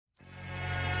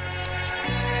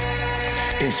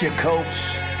It's your coach,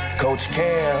 Coach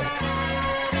Cam.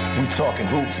 We talking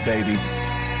hoops, baby.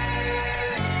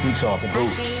 We talking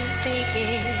hoops.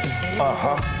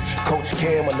 Coach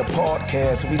Cam on the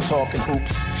podcast, we talking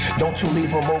hoops. Don't you leave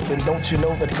them open, don't you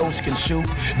know that Coach can shoot?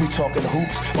 We talking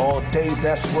hoops all day,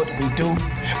 that's what we do.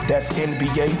 That's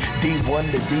NBA,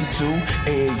 D1 to D2,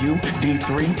 AAU,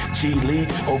 D3, G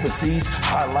League, overseas,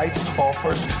 highlights,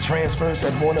 offers, transfers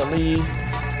that wanna leave.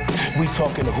 We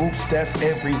talking hoops, that's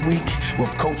every week, with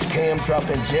Coach Cam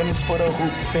dropping gems for the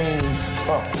hoop fiends.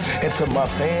 And to my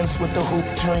fans with the hoop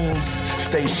dreams,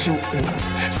 stay shooting,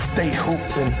 stay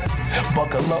hooping.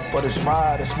 Buckle up for this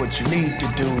ride, that's what you need to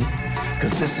do.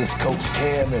 Cause this is Coach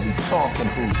Cam and we talking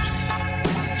hoops.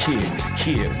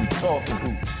 Kid, we talking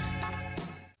hoops.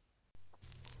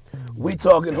 We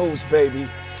talking hoops, baby.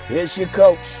 Here's your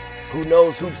coach, who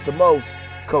knows hoops the most,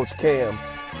 Coach Cam.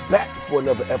 Back for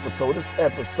another episode. This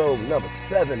episode number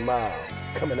 7 Mile,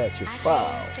 coming at you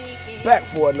foul. Back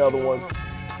for another one.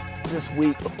 This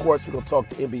week, of course, we're going to talk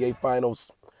the NBA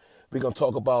Finals. We're going to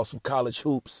talk about some college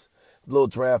hoops, a little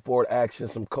draft board action,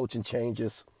 some coaching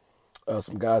changes,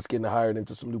 some guys getting hired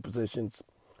into some new positions.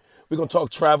 We're going to talk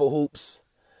travel hoops,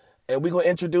 and we're going to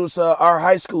introduce our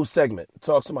high school segment,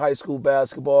 talk some high school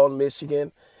basketball in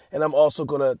Michigan, and I'm also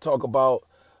going to talk about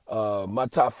my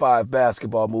top 5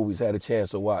 basketball movies I had a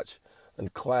chance to watch. A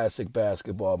classic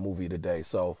basketball movie today.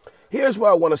 So here's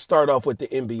where I want to start off with the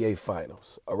NBA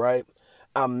Finals, all right?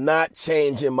 I'm not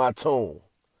changing my tune.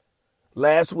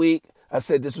 Last week, I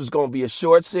said this was going to be a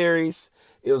short series.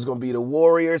 It was going to be the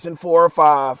Warriors in 4 or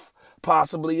 5,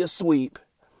 possibly a sweep.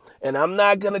 And I'm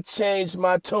not going to change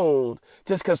my tune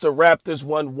just because the Raptors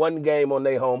won 1 game on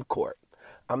their home court.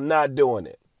 I'm not doing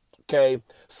it, okay?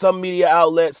 Some media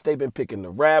outlets, they've been picking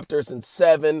the Raptors in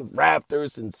 7,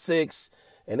 Raptors in 6,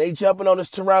 and they jumping on this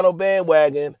Toronto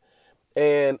bandwagon,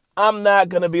 and I'm not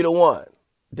going to be the one.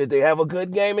 Did they have a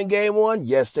good game in game 1?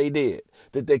 Yes, they did.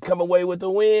 Did they come away with a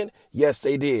win? Yes,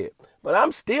 they did. But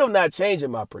I'm still not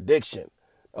changing my prediction,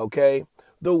 okay?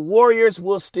 The Warriors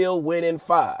will still win in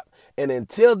 5. And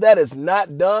until that is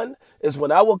not done is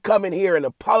when I will come in here and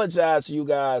apologize to you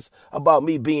guys about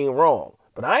me being wrong.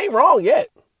 But I ain't wrong yet.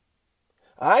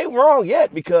 I ain't wrong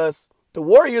yet because the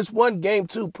Warriors won game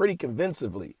 2 pretty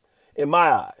convincingly in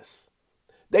my eyes.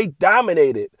 They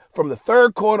dominated from the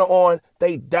 3rd quarter on.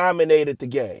 They dominated the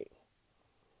game.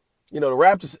 You know, the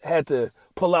Raptors had to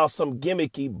pull out some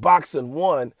gimmicky boxing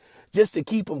 1 just to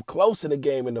keep them close in the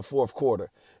game in the 4th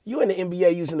quarter. You in the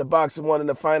NBA using the boxing 1 in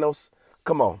the finals?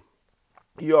 Come on.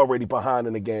 You're already behind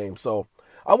in the game. So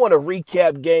I want to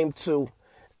recap game 2.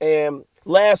 And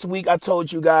last week I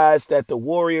told you guys that the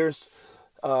Warriors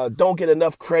don't get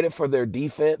enough credit for their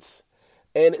defense.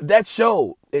 And that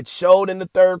showed. It showed in the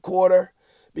 3rd quarter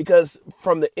because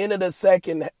from the end of the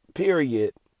 2nd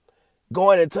period,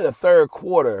 going into the 3rd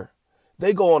quarter,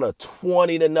 they go on a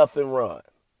 20-0 run.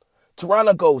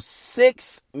 Toronto goes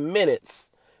 6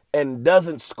 minutes and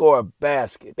doesn't score a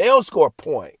basket. They don't score a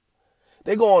point.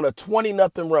 They go on a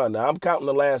 20-0 run. Now, I'm counting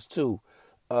the last 2,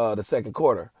 the 2nd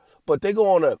quarter. But they go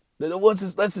on let's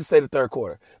just say the 3rd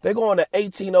quarter. They go on an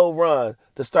 18-0 run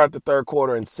to start the 3rd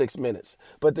quarter in 6 minutes.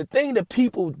 But the thing that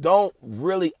people don't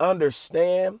really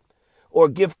understand or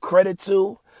give credit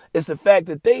to is the fact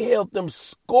that they held them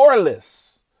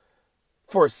scoreless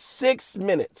for 6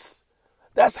 minutes.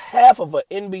 That's half of an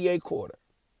NBA quarter.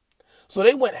 So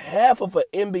they went half of an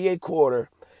NBA quarter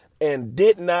and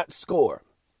did not score.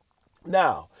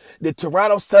 Now, did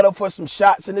Toronto settle for some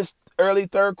shots in this early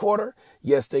 3rd quarter?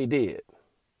 Yes, they did.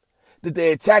 Did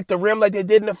they attack the rim like they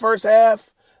did in the first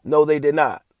half? No, they did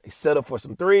not. They settled for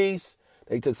some threes.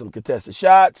 They took some contested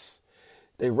shots.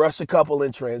 They rushed a couple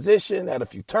in transition, had a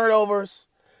few turnovers.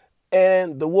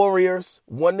 And the Warriors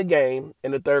won the game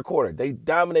in the 3rd quarter. They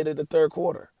dominated the 3rd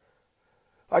quarter.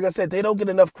 Like I said, they don't get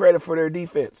enough credit for their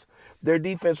defense. Their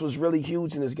defense was really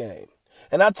huge in this game.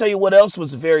 And I'll tell you what else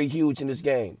was very huge in this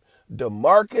game.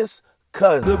 DeMarcus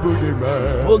Cousins. The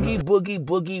boogeyman.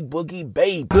 Boogie,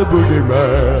 baby. The boogeyman.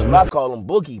 That's what I call him,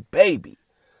 Boogie, baby.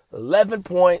 11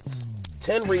 points,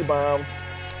 10 rebounds,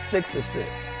 6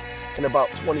 assists in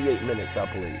about 28 minutes, I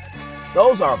believe.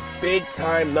 Those are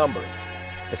big-time numbers,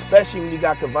 especially when you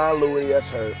got Kevon Looney that's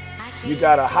hurt. You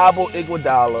got a hobble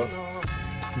Iguodala.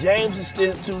 James is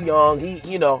still too young.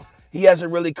 He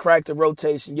hasn't really cracked the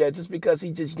rotation yet just because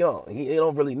he's just young. He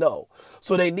don't really know.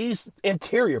 So they need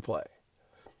interior play.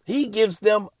 He gives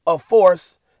them a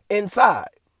force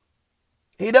inside.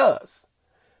 He does.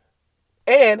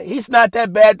 And he's not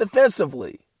that bad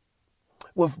defensively.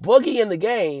 With Boogie in the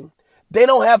game, they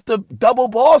don't have to double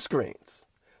ball screens.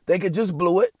 They could just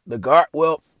blue it. The guard,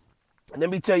 well, let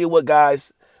me tell you what,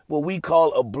 guys. what we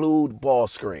call a blued ball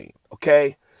screen,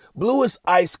 okay? Blue is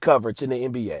ice coverage in the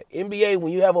NBA. NBA,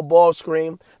 when you have a ball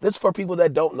screen, this is for people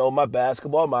that don't know my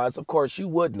basketball minds. Of course, you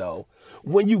would know.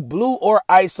 When you blue or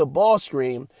ice a ball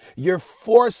screen, you're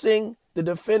forcing the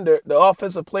defender, the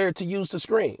offensive player, to use the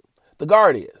screen. The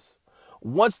guard is.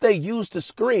 Once they use the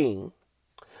screen,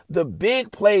 the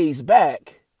big plays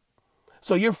back.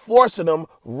 So you're forcing them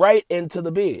right into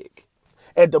the big.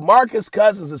 And DeMarcus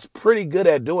Cousins is pretty good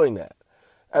at doing that.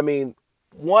 I mean,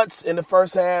 once in the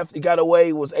first half, he got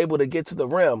away, was able to get to the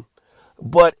rim.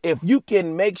 But if you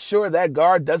can make sure that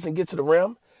guard doesn't get to the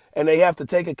rim and they have to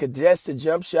take a congested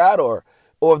jump shot, or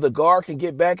if the guard can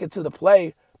get back into the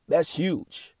play, that's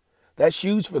huge. That's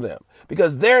huge for them.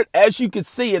 Because they're, as you could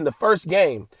see in the first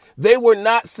game, they were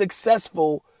not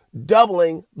successful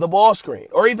doubling the ball screen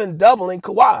or even doubling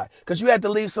Kawhi, because you had to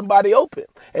leave somebody open.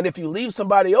 And if you leave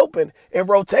somebody open in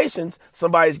rotations,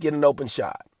 somebody's getting an open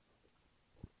shot.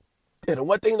 And the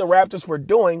one thing the Raptors were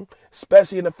doing,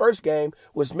 especially in the first game,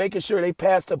 was making sure they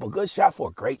passed up a good shot for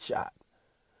a great shot.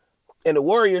 And the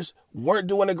Warriors weren't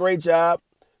doing a great job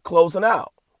closing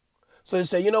out. So they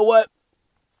say, you know what?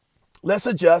 Let's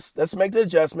adjust. Let's make the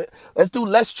adjustment. Let's do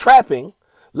less trapping,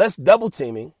 less double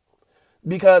teaming,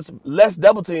 because less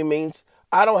double teaming means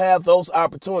I don't have those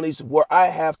opportunities where I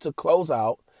have to close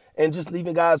out and just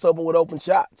leaving guys open with open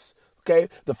shots. Okay,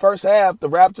 the first half, the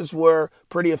Raptors were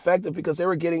pretty effective because they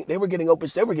were getting open. They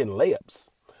were getting layups.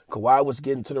 Kawhi was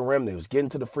getting to the rim. They was getting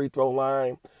to the free throw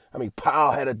line. I mean,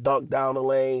 Powell had a dunk down the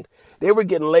lane. They were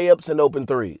getting layups and open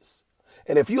threes.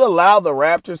 And if you allow the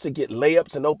Raptors to get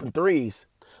layups and open threes,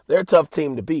 they're a tough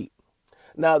team to beat.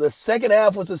 Now, the second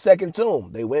half was the second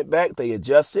tune. They went back, they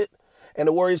adjusted, and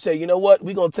the Warriors said, you know what?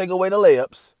 We're going to take away the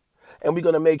layups, and we're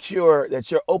going to make sure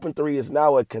that your open three is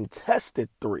now a contested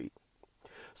three.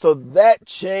 So that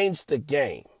changed the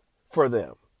game for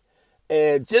them.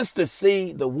 And just to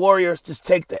see the Warriors just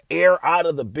take the air out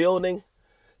of the building,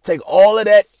 take all of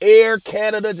that air,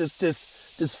 Canada,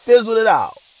 just fizzled it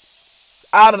out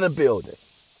of the building.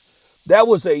 That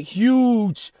was a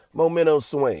huge momentum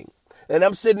swing. And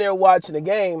I'm sitting there watching the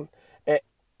game, and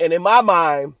in my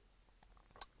mind,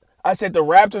 I said the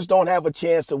Raptors don't have a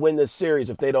chance to win this series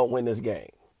if they don't win this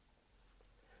game.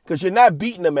 Because you're not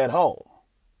beating them at home.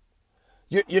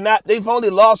 You're not. They've only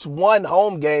lost one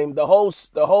home game the whole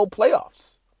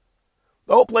playoffs.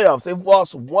 The whole playoffs, they've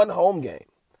lost one home game.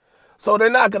 So they're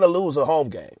not going to lose a home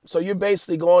game. So you're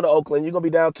basically going to Oakland. You're going to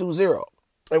be down 2-0.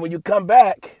 And when you come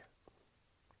back,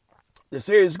 the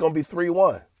series is going to be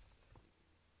 3-1.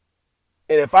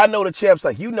 And if I know the champs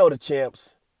like you know the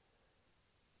champs,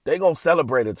 they're going to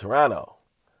celebrate in Toronto.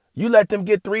 You let them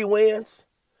get 3 wins,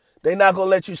 they're not going to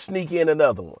let you sneak in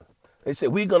another one. They said,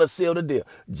 we're going to seal the deal.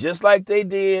 Just like they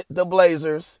did the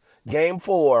Blazers, Game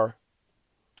 4.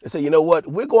 They said, you know what?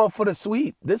 We're going for the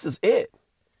sweep. This is it.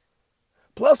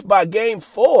 Plus, by Game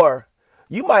 4,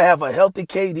 you might have a healthy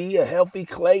KD, a healthy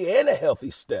Clay, and a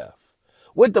healthy Steph.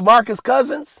 With DeMarcus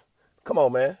Cousins, come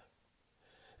on, man.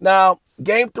 Now,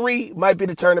 Game 3 might be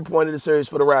the turning point of the series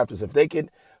for the Raptors. If they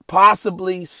could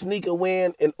possibly sneak a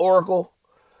win in Oracle,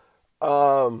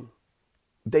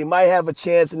 they might have a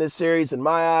chance in this series in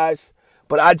my eyes,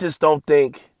 but I just don't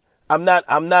think I'm not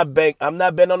betting on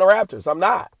the Raptors.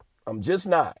 I'm just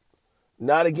not.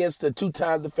 Not against the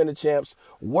 2-time defending champs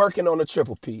working on a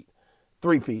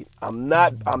three-peat. I'm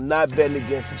not betting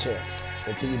against the champs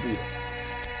until you beat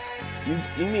them.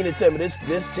 You mean to tell me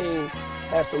this team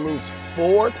has to lose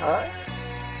 4 times?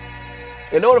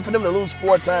 In order for them to lose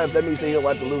 4 times, that means they don't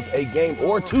have to lose a game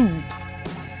or 2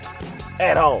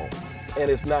 at home. And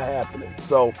it's not happening.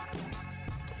 So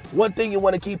one thing you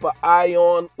want to keep an eye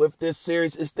on with this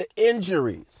series is the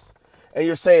injuries. And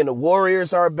you're saying the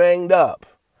Warriors are banged up.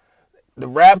 The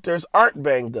Raptors aren't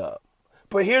banged up.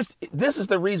 But this is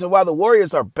the reason why the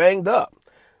Warriors are banged up.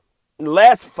 In the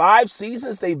last 5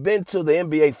 seasons, they've been to the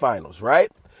NBA Finals,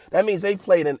 right? That means they've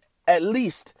played at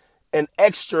least an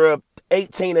extra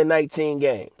 18 and 19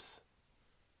 games,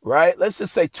 right? Let's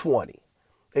just say 20.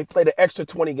 They played an extra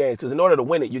 20 games because in order to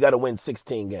win it, you got to win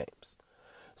 16 games.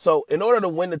 So in order to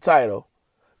win the title,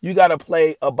 you got to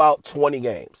play about 20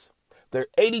 games. There are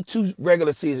 82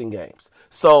 regular season games.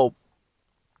 So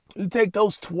you take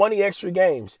those 20 extra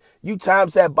games, you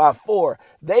times that by 4,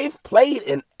 they've played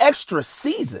an extra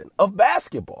season of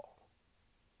basketball.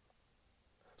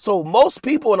 So most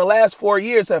people in the last 4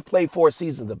 years have played 4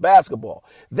 seasons of basketball.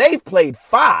 They've played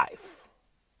 5.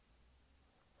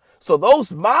 So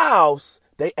those miles,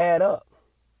 they add up,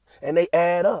 and they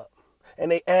add up,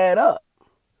 and they add up,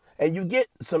 and you get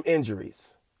some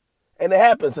injuries. And it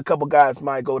happens, a couple guys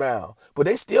might go down, but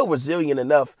they're still resilient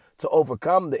enough to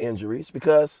overcome the injuries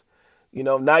because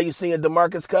Now you're seeing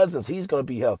DeMarcus Cousins. He's going to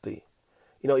be healthy.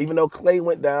 Even though Clay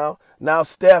went down, now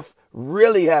Steph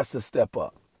really has to step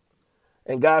up.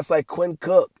 And guys like Quinn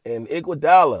Cook and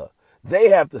Iguodala, they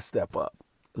have to step up.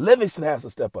 Livingston has to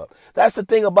step up. That's the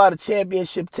thing about a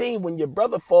championship team. When your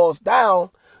brother falls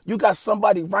down, you got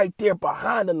somebody right there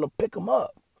behind them to pick them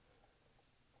up.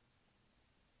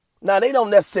 Now, they don't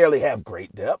necessarily have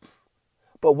great depth,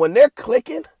 but when they're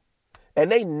clicking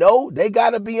and they know they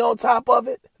got to be on top of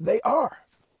it, they are.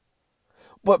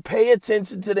 But pay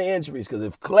attention to the injuries, because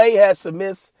if Clay has to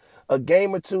miss a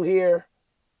game or two here,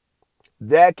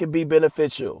 that could be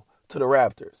beneficial to the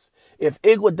Raptors. If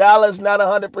Iguodala is not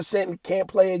 100% and can't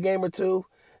play a game or two,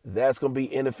 that's going to be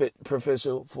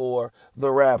beneficial for the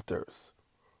Raptors.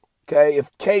 Okay,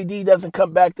 if KD doesn't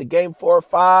come back to game 4 or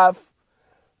 5,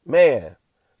 man,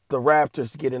 the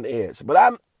Raptors get an edge. But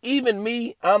I'm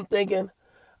thinking,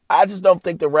 I just don't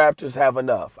think the Raptors have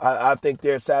enough. I think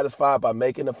they're satisfied by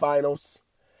making the finals.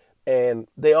 And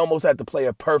they almost had to play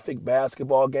a perfect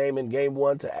basketball game in game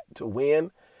 1 to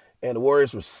win. And the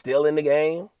Warriors were still in the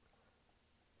game.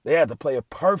 They had to play a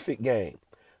perfect game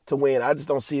to win. I just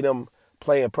don't see them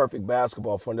playing perfect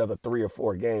basketball for another 3 or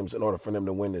 4 games in order for them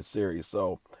to win this series.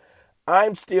 So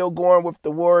I'm still going with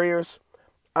the Warriors.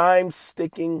 I'm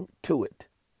sticking to it.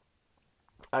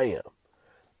 I am.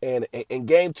 And in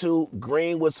game 2,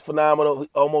 Green was phenomenal. He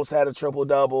almost had a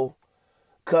triple-double.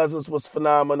 Cousins was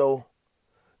phenomenal.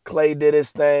 Clay did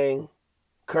his thing.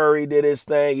 Curry did his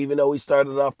thing. Even though he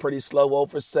started off pretty slow, 0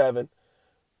 for 7.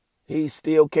 He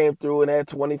still came through and had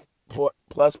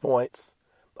 20-plus points.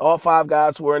 All 5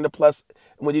 guys were in the plus.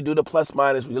 When you do the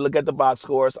plus-minus, when you look at the box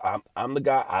scores, I'm the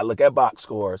guy. I look at box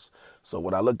scores. So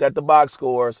when I looked at the box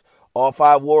scores, all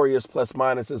 5 Warriors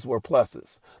plus-minuses were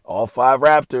pluses. All 5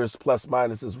 Raptors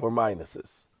plus-minuses were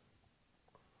minuses.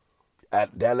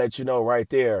 That lets you know right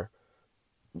there.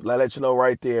 That lets you know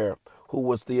right there who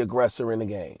was the aggressor in the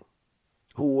game,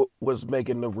 who was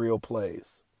making the real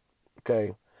plays.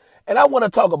 Okay? And I want to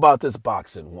talk about this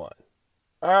boxing one.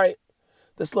 All right?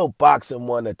 This little boxing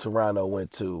one that Toronto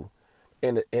went to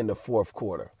in the fourth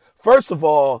quarter. First of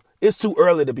all, it's too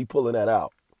early to be pulling that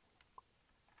out.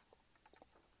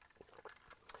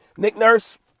 Nick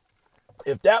Nurse,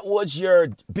 if that was your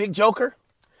big joker,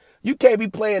 you can't be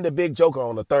playing the big joker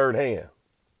on the third hand.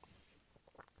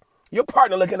 Your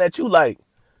partner looking at you like,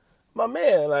 my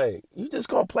man, like, you just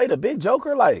gonna play the big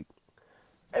joker? Like,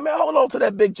 hey man, hold on to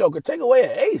that big joker. Take away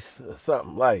an ace or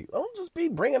something. Like, don't just be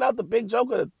bringing out the big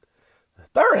joker the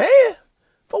third hand.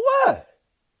 For what?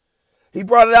 He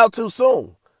brought it out too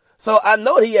soon. So I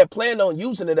know he had planned on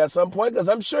using it at some point, because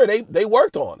I'm sure they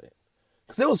worked on it.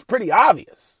 Because it was pretty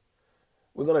obvious.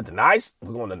 We're gonna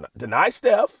deny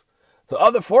Steph. The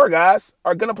other 4 guys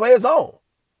are gonna play his own.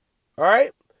 All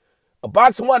right? A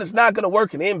boxing one is not gonna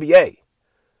work in the NBA.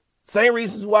 Same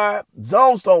reasons why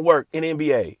zones don't work in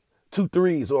NBA. 2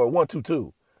 threes or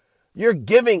 1-2-2. You're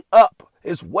giving up.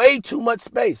 It's way too much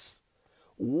space.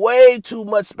 Way too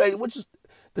much space, which is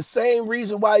the same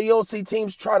reason why you don't see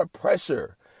teams try to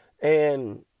pressure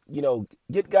and,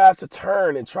 get guys to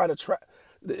turn and try.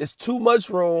 It's too much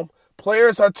room.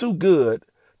 Players are too good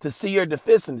to see your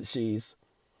deficiencies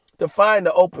to find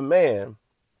the open man.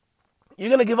 You're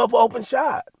going to give up an open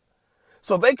shot.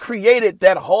 So they created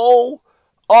that whole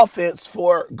offense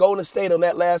for Golden State on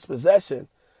that last possession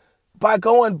by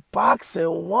going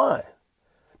boxing one.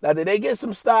 Now, did they get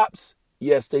some stops?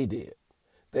 Yes, they did.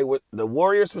 The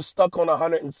Warriors were stuck on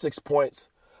 106 points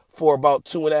for about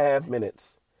 2.5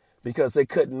 minutes because they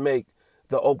couldn't make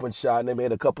the open shot, and they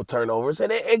made a couple turnovers.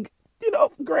 And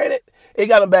granted, it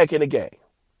got them back in the game.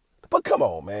 But come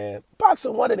on, man.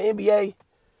 Boxing one in the NBA,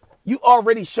 you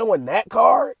already showing that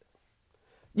card?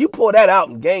 You pull that out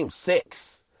in game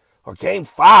 6 or game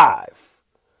 5.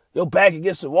 You're back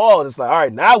against the wall, and it's like, all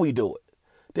right, now we do it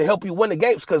to help you win the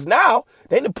games, because now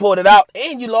they done pulled it out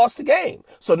and you lost the game.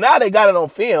 So now they got it on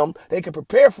film. They can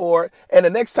prepare for it, and the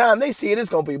next time they see it, it's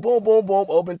going to be boom, boom, boom,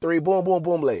 open 3, boom, boom,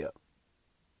 boom, layup.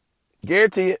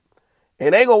 Guarantee it.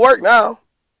 It ain't going to work now.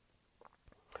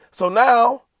 So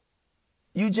now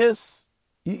you just,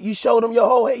 you showed them your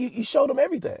whole, you showed them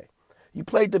everything. You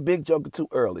played the big joker too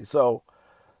early. So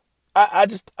I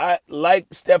like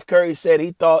Steph Curry said,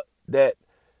 he thought that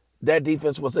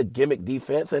defense was a gimmick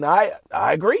defense, and I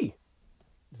agree.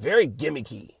 Very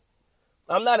gimmicky.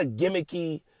 I'm not a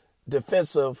gimmicky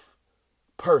defensive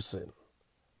person.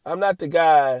 I'm not the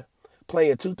guy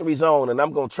playing 2-3 zone, and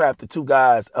I'm going to trap the 2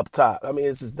 guys up top. I mean,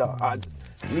 it's just dumb.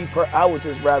 I would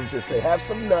just rather just say, have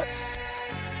some nuts,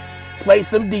 play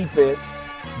some defense,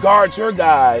 guard your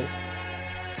guy,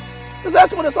 because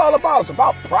that's what it's all about. It's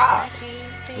about pride,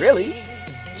 really.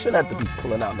 Shouldn't have to be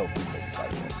pulling out no defenses like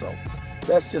that. So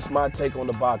that's just my take on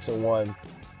the boxing one.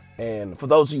 And for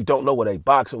those of you who don't know what a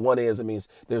boxing one is, it means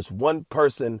there's one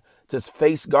person just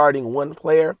face guarding one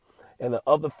player, and the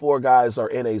other four guys are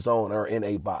in a zone or in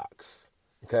a box.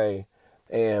 Okay,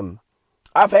 and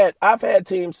I've had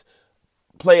teams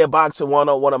play a boxing one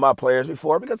on one of my players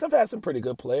before because I've had some pretty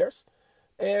good players,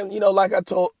 and like I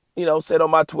said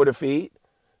on my Twitter feed,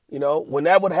 when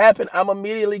that would happen, I'm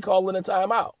immediately calling a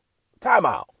timeout.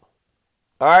 Timeout.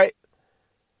 All right,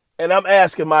 and I'm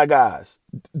asking my guys,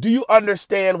 do you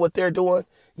understand what they're doing?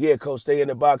 Yeah, coach, they in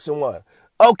the boxing one.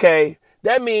 Okay,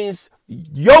 that means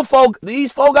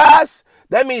these four guys,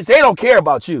 that means they don't care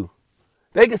about you.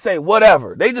 They can say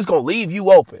whatever. They just going to leave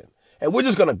you open. And we're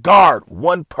just going to guard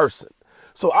one person.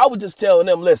 So I was just telling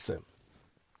them, listen,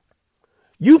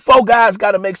 you four guys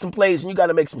got to make some plays and you got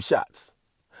to make some shots.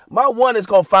 My one is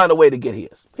going to find a way to get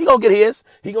his. He going to get his.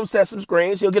 He going to set some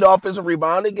screens. He'll get offensive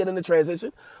rebound and get in the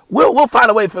transition. We'll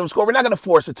find a way for him to score. We're not going to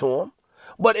force it to him.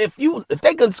 But if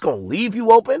they just going to leave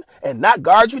you open and not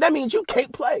guard you, that means you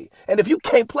can't play. And if you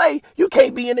can't play, you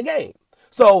can't be in the game.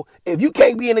 So if you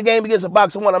can't be in the game against a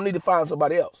boxing one, I need to find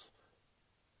somebody else.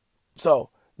 So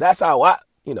that's how I,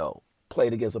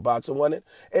 played against a boxing one.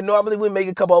 And normally we make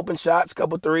a couple open shots,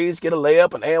 couple threes, get a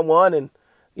layup, and one, and,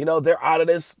 they're out of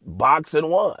this boxing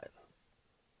one.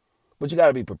 But you got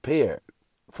to be prepared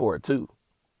for it, too.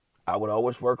 I would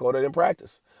always work on it in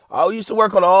practice. I used to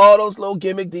work on all those little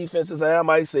gimmick defenses that I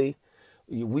might see.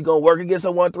 We going to work against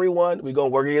a 1-3-1. We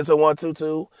going to work against a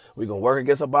 1-2-2. We going to work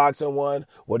against a boxing one.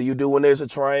 What do you do when there's a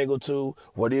triangle two?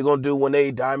 What are you going to do when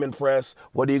they diamond press?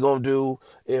 What are you going to do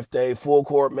if they full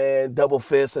court man, double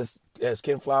fist, as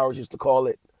Ken Flowers used to call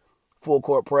it, full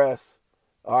court press?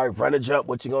 All right, run a jump,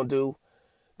 what you going to do?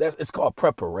 It's called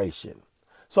preparation.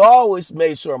 So I always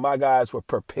made sure my guys were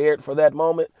prepared for that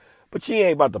moment. But she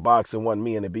ain't about to box and want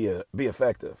me and to be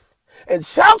effective. And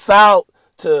shouts out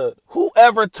to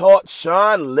whoever taught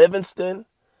Sean Livingston.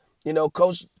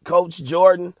 Coach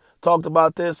Jordan talked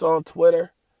about this on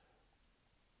Twitter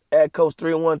at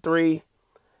Coach313.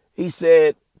 He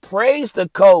said, praise the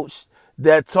coach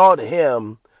that taught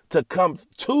him to come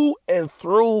to and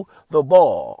through the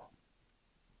ball.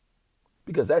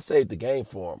 Because that saved the game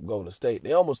for him, Golden State.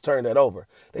 They almost turned that over.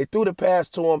 They threw the pass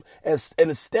to him, and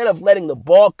instead of letting the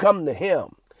ball come to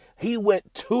him, he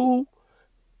went to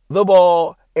the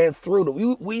ball and through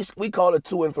the. We call it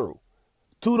to and through.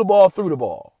 To the ball, through the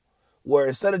ball. Where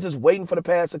instead of just waiting for the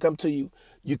pass to come to you,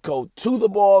 you go to the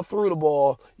ball, through the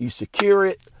ball, you secure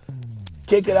it,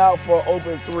 kick it out for an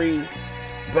open three,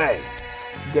 bang,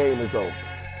 game is over.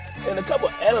 And a couple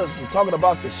of analysts were talking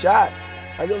about the shot.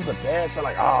 Like it was a bad shot,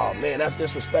 like, oh man, that's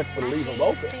disrespectful to leave him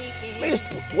open. I mean,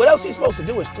 what else he's supposed to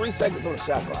do is 3 seconds on the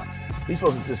shot clock. He's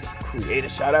supposed to just create a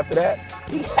shot after that.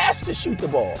 He has to shoot the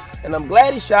ball. And I'm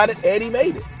glad he shot it and he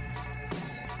made it.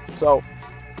 So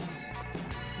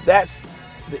that's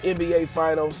the NBA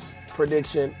Finals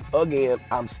prediction. Again,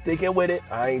 I'm sticking with it.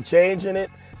 I ain't changing it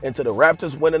until the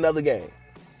Raptors win another game.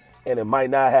 And it might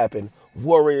not happen.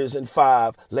 Warriors in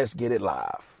 5. Let's get it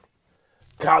live.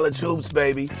 College hoops,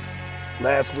 baby.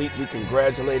 Last week, we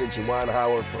congratulated Juwan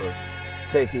Howard for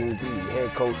taking the head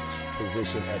coach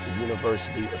position at the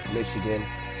University of Michigan.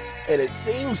 And it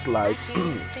seems like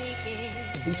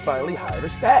he's finally hired a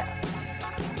staff,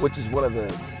 which is one of the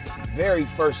very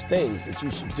first things that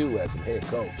you should do as a head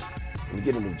coach. When you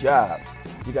get a new job,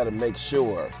 you got to make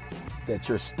sure that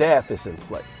your staff is in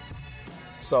place.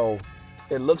 So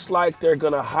it looks like they're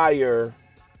going to hire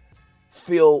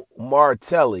Phil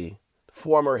Martelli,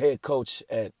 former head coach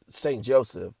at St.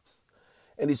 Joseph's,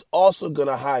 and he's also going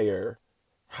to hire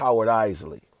Howard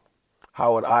Eisley.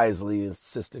 Howard Eisley is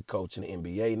assistant coach in the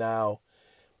NBA now.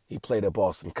 He played at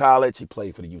Boston College. He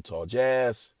played for the Utah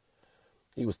Jazz.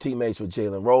 He was teammates with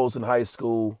Jalen Rose in high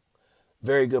school.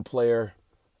 Very good player.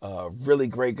 Really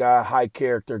great guy, high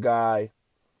character guy.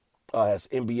 Has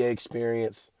NBA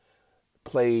experience.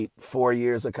 Played 4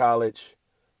 years of college.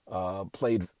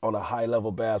 Played on a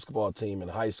high-level basketball team in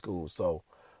high school. So,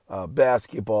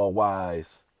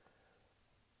 basketball-wise,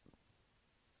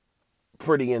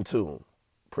 pretty in tune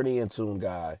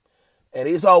guy. And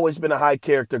he's always been a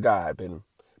high-character guy. I've been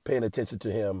paying attention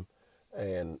to him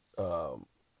and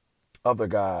other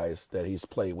guys that he's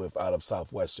played with out of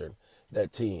Southwestern,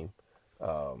 that team,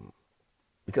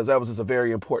 because that was just a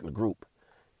very important group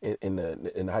in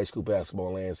the high school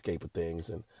basketball landscape of things.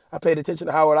 And I paid attention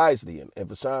to Howard Eisley and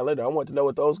Vashawn Leonard. I wanted to know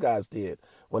what those guys did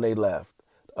when they left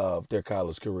their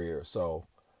college career. So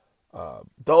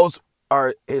those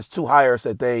are his 2 hires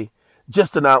that they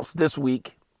just announced this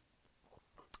week.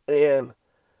 And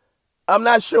I'm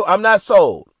not sure. I'm not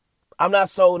sold. I'm not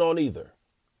sold on either.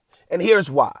 And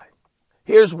here's why.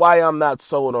 Here's why I'm not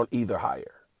sold on either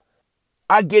hire.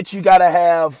 I get you got to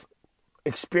have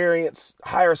experience,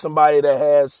 hire somebody that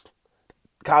has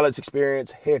college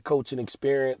experience, head coaching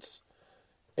experience,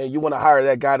 and you want to hire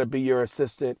that guy to be your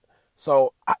assistant.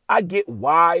 So I get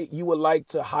why you would like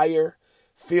to hire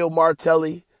Phil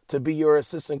Martelli to be your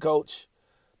assistant coach.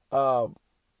 But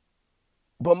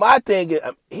my thing is,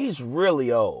 he's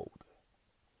really old.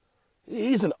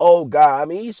 He's an old guy. I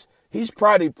mean, he's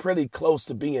probably pretty close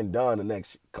to being done the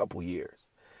next couple years.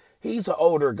 He's an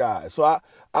older guy. So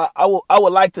I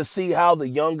would like to see how the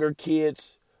younger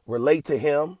kids relate to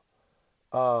him.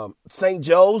 St.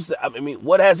 Joe's, I mean,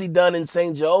 what has he done in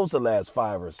St. Joe's the last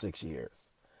 5 or 6 years?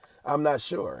 I'm not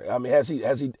sure. I mean, has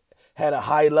he had a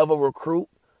high-level recruit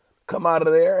come out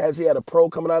of there? Has he had a pro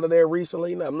coming out of there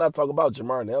recently? No, I'm not talking about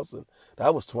Jamar Nelson.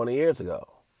 That was 20 years ago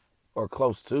or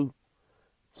close to.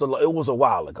 So it was a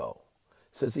while ago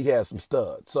since he had some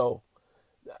studs. So,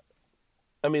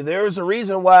 I mean, there is a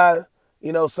reason why,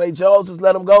 St. Joe's just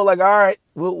let him go. Like, all right,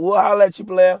 we'll holler at you,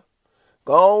 player.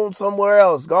 Go on somewhere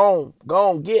else. Go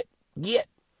on, get.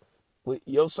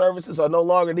 Your services are no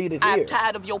longer needed here. I'm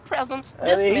tired of your presence.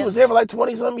 I mean, he was here for like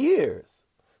 20-something years.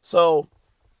 So,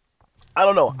 I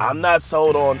don't know. I'm not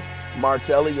sold on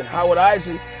Martelli and Howard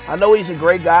Eisley. I know he's a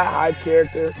great guy, high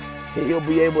character. He'll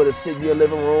be able to sit in your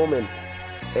living room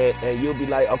and you'll be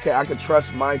like, okay, I can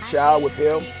trust my child with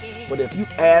him. But if you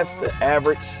ask the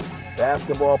average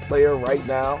basketball player right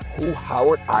now who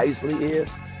Howard Eisley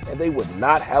is, and they would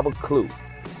not have a clue.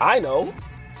 I know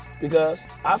because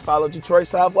I followed Detroit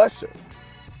Southwestern.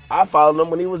 I followed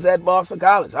him when he was at Boston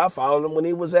College. I followed him when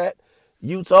he was at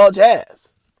Utah Jazz.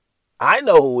 I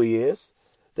know who he is.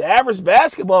 The average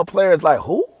basketball player is like,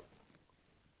 who?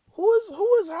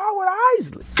 Who is Howard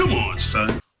Eisley? Come on,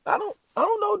 son. I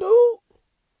don't know, dude.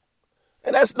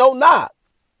 And that's no knock.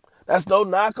 That's no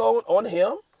knock on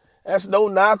him. That's no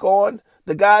knock on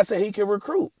the guys that he can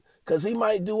recruit. Because he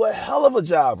might do a hell of a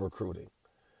job recruiting.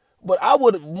 But I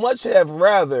would much have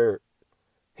rather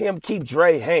him keep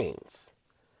Dre Haynes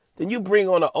than you bring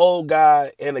on an old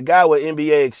guy and a guy with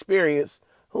NBA experience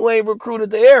who ain't recruited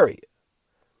the area.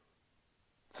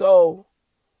 So,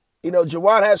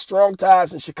 Juwan has strong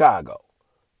ties in Chicago.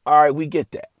 All right, we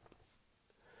get that.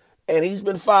 And he's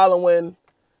been following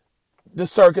the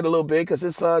circuit a little bit because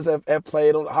his sons have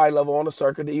played on a high level on the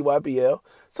circuit, the EYBL.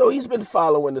 So he's been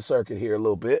following the circuit here a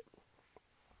little bit.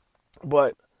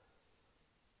 But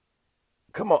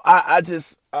come on,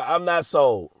 I'm not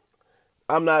sold.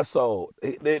 I'm not sold.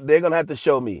 They're gonna have to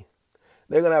show me.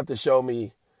 They're gonna have to show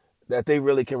me that they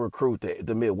really can recruit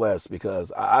the Midwest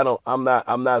because I'm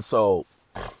not sold.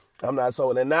 I'm not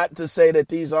sold. And not to say that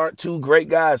these aren't two great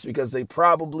guys because they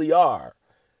probably are.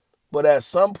 But at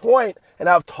some point, and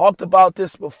I've talked about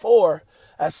this before,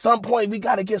 at some point we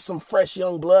got to get some fresh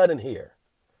young blood in here.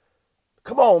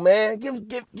 Come on, man.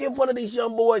 Give one of these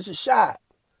young boys a shot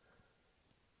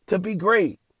to be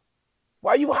great.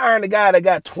 Why are you hiring a guy that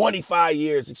got 25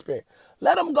 years experience?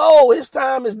 Let him go. His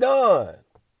time is done.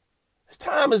 His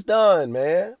time is done,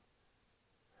 man.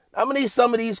 I'm going to need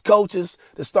some of these coaches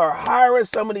to start hiring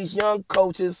some of these young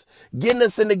coaches, getting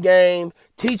us in the game,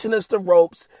 teaching us the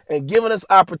ropes, and giving us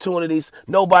opportunities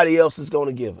nobody else is going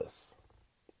to give us.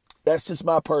 That's just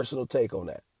my personal take on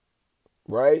that,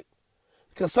 right?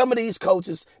 Because some of these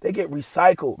coaches, they get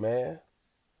recycled, man.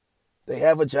 They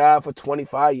have a job for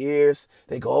 25 years.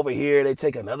 They go over here. They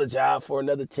take another job for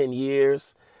another 10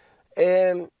 years.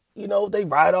 And, they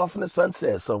ride off in the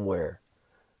sunset somewhere.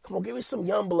 Come on, give me some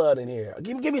young blood in here.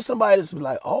 Give me somebody that's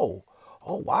like, oh,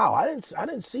 wow, I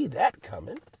didn't see that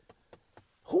coming.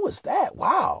 Who is that?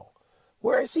 Wow.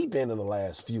 Where has he been in the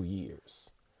last few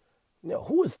years?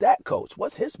 Who is that coach?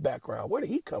 What's his background? Where did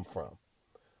he come from?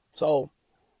 So,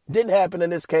 didn't happen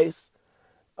in this case.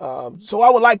 So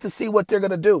I would like to see what they're going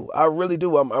to do. I really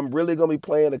do. I'm really going to be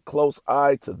playing a close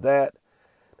eye to that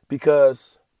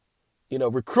because,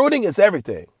 recruiting is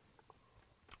everything.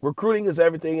 Recruiting is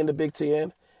everything in the Big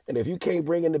Ten. And if you can't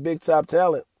bring in the big top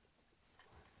talent,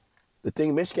 the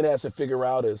thing Michigan has to figure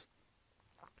out is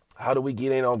how do we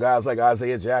get in on guys like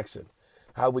Isaiah Jackson?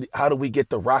 How do we get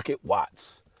the Rocket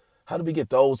Watts? How do we get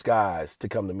those guys to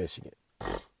come to Michigan?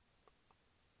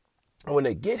 And when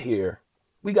they get here,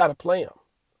 we got to play them.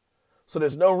 So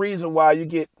there's no reason why you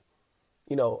get,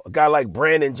 a guy like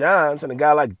Brandon Johns and a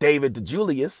guy like David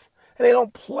DeJulius, and they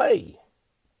don't play.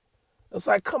 It's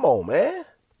like, come on, man.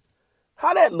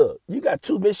 How that look? You got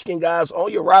two Michigan guys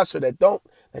on your roster that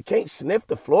can't sniff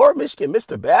the floor. Michigan,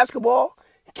 Mr. Basketball,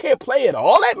 you can't play at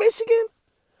all at Michigan.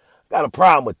 Got a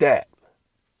problem with that.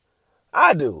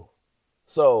 I do.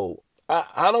 So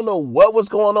I don't know what was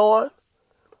going on,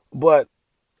 but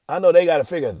I know they got to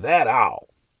figure that out.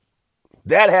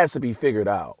 That has to be figured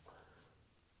out,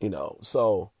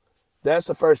 So that's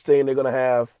the first thing they're going to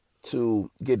have to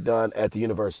get done at the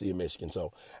University of Michigan.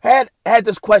 So had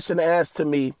this question asked to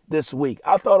me this week.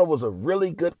 I thought it was a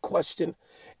really good question,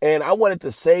 and I wanted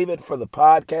to save it for the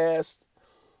podcast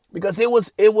because it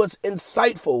was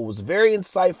insightful. It was very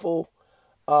insightful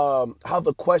how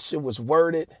the question was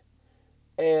worded.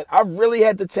 And I really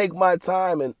had to take my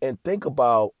time and think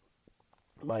about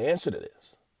my answer to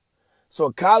this. So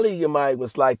a colleague of mine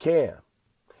was like, Cam,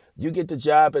 you get the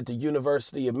job at the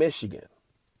University of Michigan.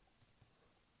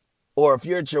 Or if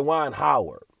you're Juwan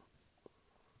Howard,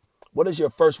 what does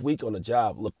your first week on the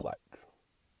job look like?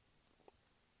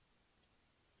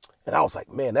 And I was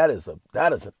like, man, that is an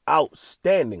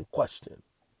outstanding question.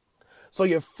 So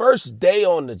your first day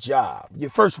on the job, your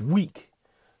first week,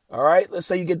 all right, let's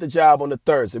say you get the job on the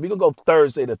Thursday. We're going to go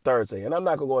Thursday to Thursday, and I'm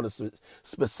not going to go into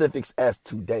specifics as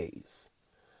to days.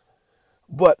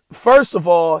 But first of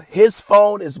all, his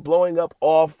phone is blowing up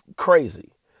off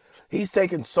crazy. He's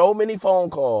taking so many phone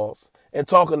calls and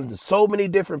talking to so many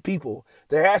different people.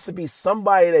 There has to be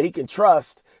somebody that he can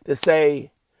trust to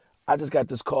say, I just got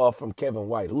this call from Kevin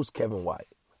White. Who's Kevin White?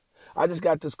 I just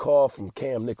got this call from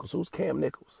Cam Nichols. Who's Cam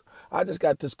Nichols? I just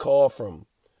got this call from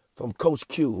Coach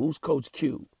Q. Who's Coach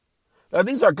Q? Now,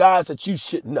 these are guys that you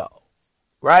should know,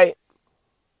 right?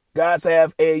 Guys that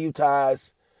have AAU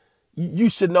ties. You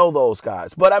should know those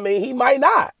guys. But, I mean, he might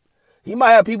not. He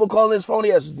might have people calling his phone.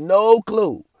 He has no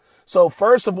clue. So,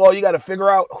 first of all, you got to figure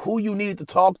out who you need to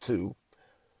talk to.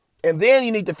 And then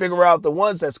you need to figure out the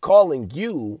ones that's calling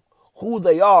you, who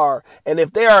they are, and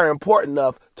if they are important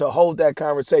enough to hold that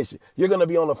conversation. You're going to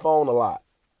be on the phone a lot.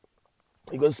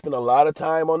 You're going to spend a lot of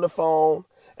time on the phone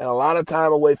and a lot of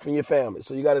time away from your family.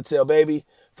 So you got to tell, baby,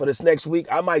 for this next week,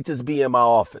 I might just be in my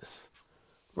office,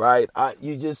 right?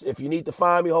 If you need to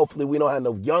find me, hopefully we don't have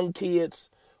no young kids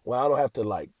where I don't have to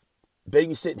like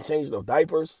babysit and change no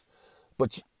diapers.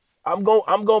 But I'm going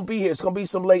to be here. It's going to be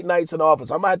some late nights in the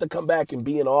office. I might have to come back and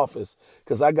be in the office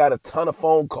because I got a ton of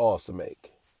phone calls to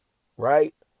make,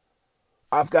 right?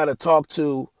 I've got to talk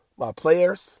to my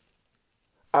players.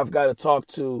 I've got to talk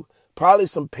to probably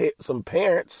some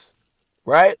parents,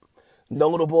 right?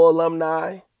 Notable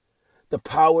alumni, the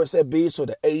powers that be. So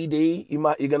the AD,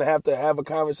 you're going to have a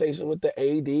conversation with the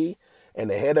AD and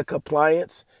the head of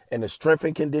compliance and the strength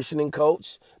and conditioning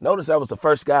coach. Notice that was the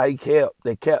first guy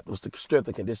they kept was the strength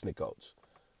and conditioning coach.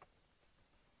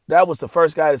 That was the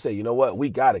first guy to say, you know what, we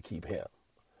got to keep him.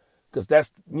 Because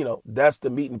that's the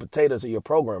meat and potatoes of your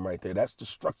program right there. That's the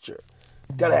structure.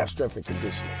 You got to have strength and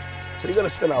conditioning. So you're going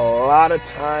to spend a lot of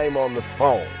time on the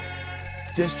phone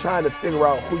just trying to figure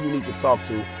out who you need to talk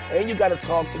to. And you got to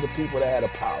talk to the people that had the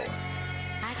power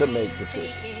to make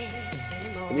decisions.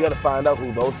 And you got to find out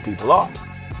who those people are.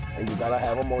 And you got to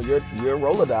have them on your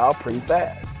roller dial pretty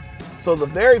fast. So the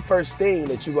very first thing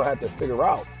that you're going to have to figure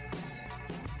out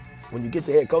when you get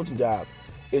the head coaching job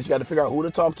is you got to figure out who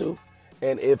to talk to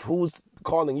and if who's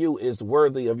calling you is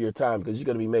worthy of your time because you're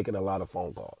going to be making a lot of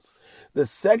phone calls. The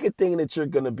second thing that you're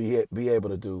going to be able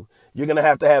to do, you're going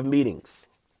to have meetings.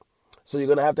 So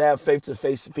you're going to have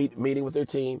face-to-face meeting with your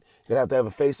team. You're going to have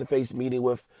a face-to-face meeting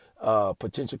with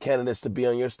potential candidates to be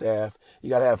on your staff. You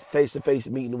got to have face-to-face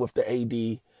meeting with the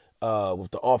AD,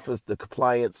 with the office, the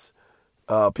compliance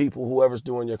people, whoever's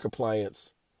doing your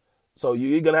compliance. So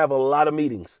you're going to have a lot of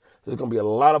meetings. There's going to be a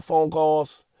lot of phone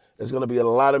calls. There's going to be a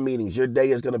lot of meetings. Your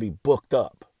day is going to be booked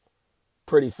up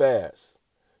pretty fast.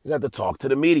 You got to talk to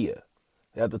the media.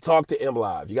 You have to talk to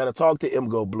MLive. You got to talk to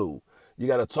MGO Blue. You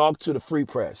got to talk to the Free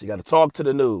Press. You got to talk to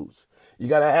the news. You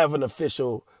got to have an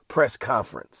official press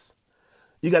conference.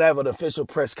 You got to have an official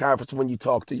press conference when you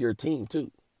talk to your team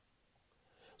too.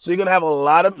 So you're going to have a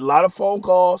lot of phone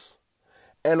calls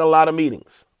and a lot of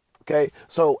meetings. Okay.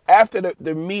 So after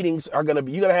the meetings are going to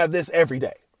be, you're going to have this every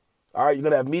day. All right. You're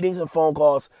going to have meetings and phone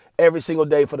calls every single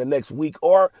day for the next week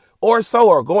or so,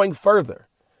 or going further.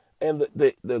 And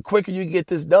the quicker you get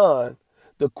this done,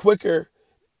 the quicker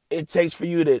it takes for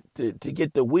you to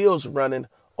get the wheels running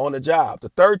on the job. The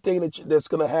third thing that's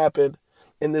going to happen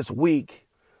in this week,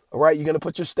 all right, you're going to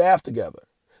put your staff together.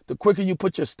 The quicker you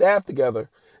put your staff together,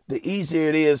 the easier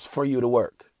it is for you to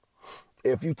work.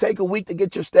 If you take a week to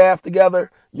get your staff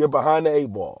together, you're behind the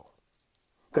 8-ball.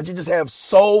 Because you just have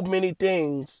so many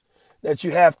things that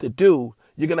you have to do,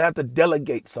 you're going to have to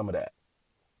delegate some of that.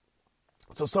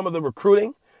 So some of the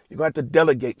recruiting, you're going to have to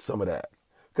delegate some of that.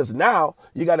 Because now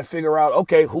you got to figure out,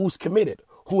 okay, who's committed?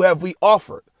 Who have we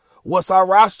offered? What's our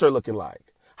roster looking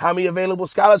like? How many available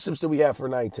scholarships do we have for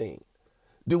 19?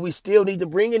 Do we still need to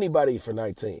bring anybody for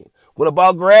 19? What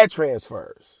about grad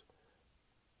transfers?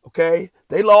 Okay?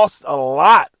 They lost a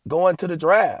lot going to the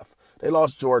draft. They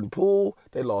lost Jordan Poole.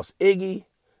 They lost Iggy.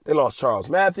 They lost Charles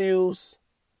Matthews.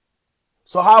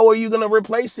 So how are you going to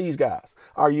replace these guys?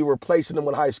 Are you replacing them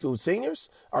with high school seniors?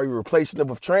 Are you replacing them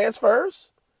with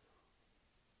transfers?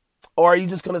 Or are you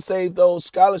just going to save those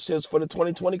scholarships for the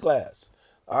 2020 class?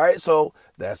 All right, so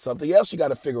that's something else you got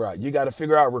to figure out. You got to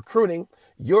figure out recruiting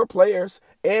your players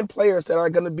and players that are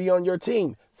going to be on your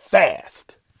team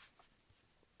fast.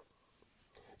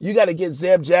 You got to get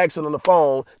Zeb Jackson on the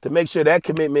phone to make sure that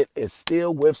commitment is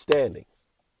still withstanding.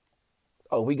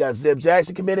 Oh, we got Zeb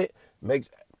Jackson committed?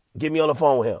 Get me on the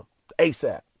phone with him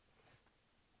ASAP.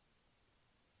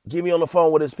 Get me on the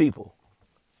phone with his people.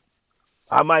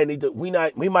 We might need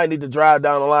to drive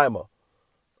down to Lima.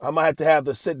 I might have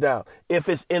to sit down if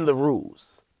it's in the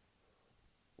rules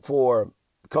for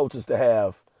coaches to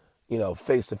have,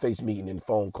 face-to-face meeting and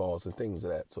phone calls and things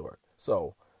of that sort.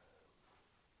 So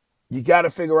you got to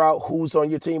figure out who's on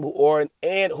your team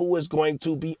and who is going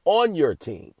to be on your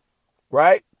team,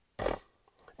 right?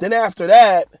 Then after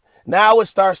that, now it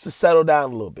starts to settle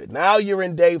down a little bit. Now you're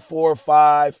in day 4 or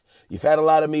 5. You've had a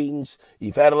lot of meetings.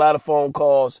 You've had a lot of phone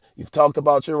calls. You've talked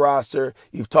about your roster.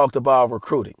 You've talked about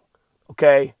recruiting.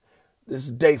 Okay? This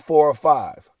is day 4 or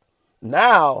 5.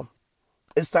 Now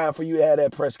it's time for you to have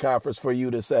that press conference for you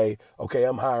to say, okay,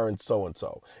 I'm hiring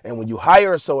so-and-so. And when you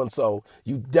hire so-and-so,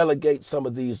 you delegate some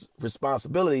of these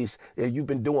responsibilities that you've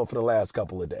been doing for the last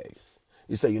couple of days.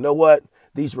 You say, you know what?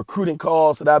 These recruiting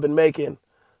calls that I've been making,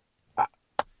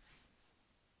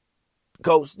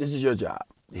 Coach, this is your job.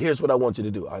 Here's what I want you to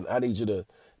do. I need you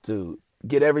to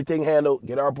get everything handled,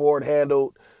 get our board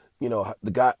handled.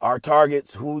 Our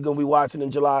targets, who we're going to be watching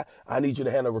in July. I need you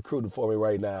to handle recruiting for me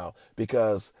right now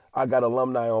because I got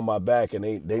alumni on my back and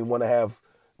they want to have,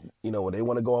 they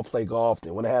want to go and play golf.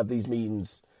 They want to have these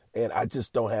meetings and I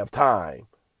just don't have time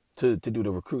to do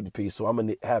the recruiting piece. So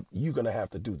you're going to have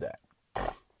to do that.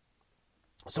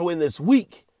 So in this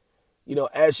week,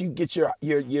 as you get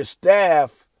your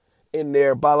staff in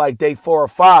there by like day 4 or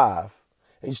 5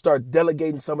 and you start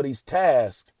delegating some of these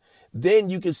tasks, then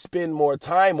you can spend more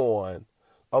time on,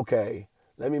 okay,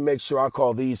 let me make sure I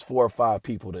call these 4 or 5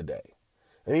 people today.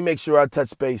 Let me make sure I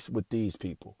touch base with these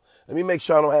people. Let me make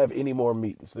sure I don't have any more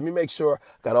meetings. Let me make sure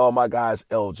I got all my guys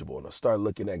eligible and I start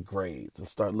looking at grades and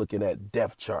start looking at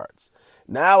depth charts.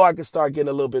 Now I can start getting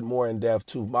a little bit more in depth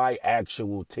to my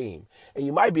actual team. And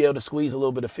you might be able to squeeze a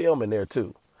little bit of film in there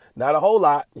too. Not a whole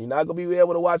lot. You're not going to be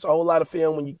able to watch a whole lot of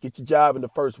film when you get your job in the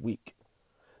first week.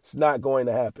 It's not going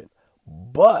to happen.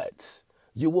 But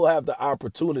you will have the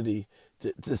opportunity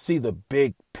to see the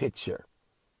big picture.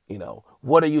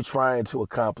 What are you trying to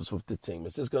accomplish with the team?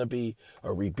 Is this going to be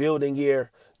a rebuilding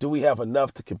year? Do we have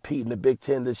enough to compete in the Big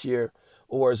Ten this year?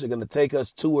 Or is it going to take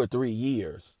us 2 or 3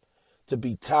 years to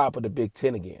be top of the Big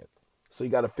Ten again? So you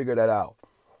got to figure that out.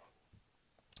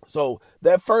 So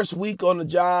that first week on the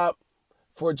job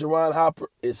for Juwan Hopper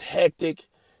is hectic.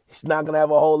 He's not going to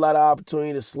have a whole lot of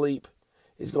opportunity to sleep.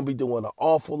 He's going to be doing an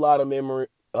awful lot of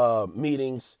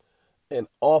meetings, an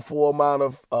awful amount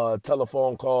of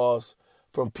telephone calls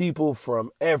from people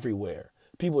from everywhere.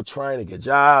 People trying to get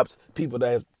jobs, people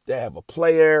that have a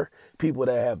player, people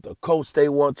that have the coach they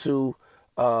want to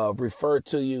refer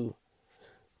to you.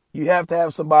 You have to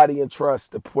have somebody in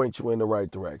trust to point you in the right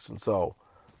direction. So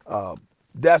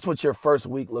that's what your first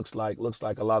week looks like. Looks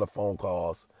like a lot of phone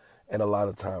calls and a lot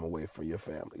of time away from your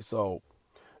family. So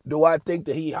do I think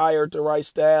that he hired the right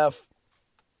staff?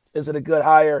 Is it a good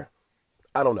hire?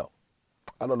 I don't know.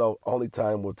 Only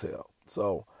time will tell.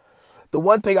 So the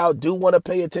one thing I do want to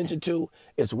pay attention to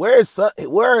is where his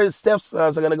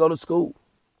stepsons are going to go to school.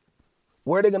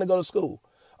 Where are they going to go to school?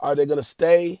 Are they going to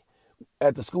stay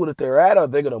at the school that they're at? Or are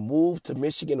they going to move to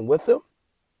Michigan with them?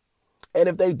 And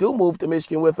if they do move to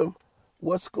Michigan with them,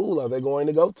 what school are they going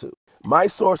to go to? My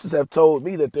sources have told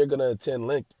me that they're going to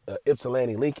attend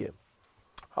Ypsilanti Lincoln.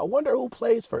 I wonder who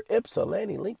plays for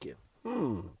Ypsilanti Lincoln.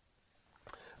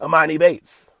 Amani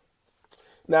Bates.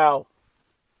 Now,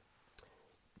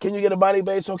 can you get Amani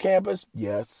Bates on campus?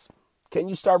 Yes. Can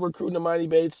you start recruiting Amani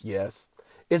Bates? Yes.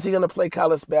 Is he going to play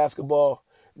college basketball?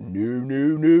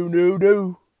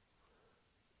 No.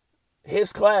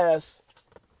 His class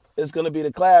is going to be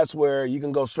the class where you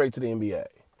can go straight to the NBA.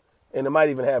 And it might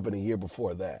even happen a year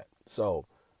before that. So,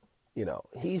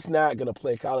 he's not going to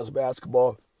play college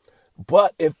basketball.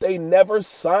 But if they never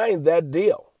sign that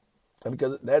deal,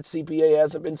 because that CPA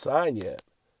hasn't been signed yet,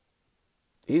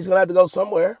 he's going to have to go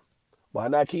somewhere. Why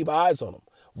not keep eyes on him?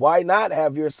 Why not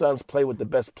have your sons play with the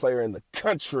best player in the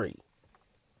country?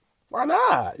 Why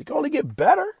not? You can only get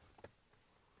better.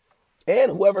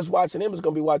 And whoever's watching him is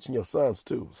going to be watching your sons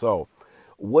too. So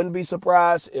Wouldn't be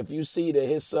surprised if you see that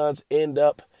his sons end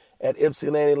up at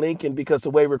Ypsilanti Lincoln, because the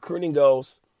way recruiting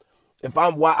goes,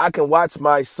 I can watch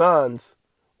my sons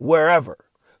wherever.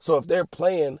 So if they're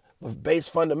playing with base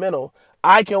fundamental,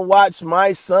 I can watch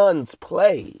my sons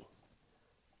play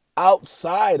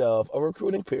outside of a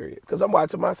recruiting period because I'm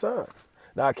watching my sons.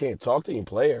 Now, I can't talk to any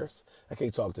players. I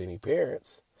can't talk to any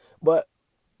parents. But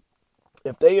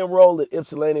if they enroll at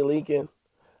Ypsilanti Lincoln,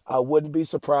 I wouldn't be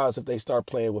surprised if they start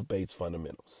playing with Bates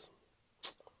fundamentals.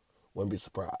 Wouldn't be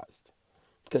surprised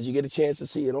because you get a chance to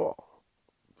see it all.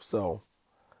 So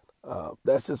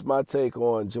that's just my take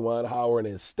on Juwan Howard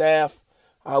and his staff.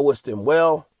 I wish them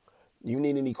well. You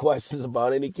need any questions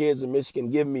about any kids in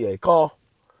Michigan, give me a call.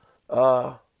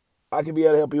 I can be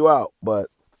able to help you out, but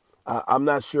I'm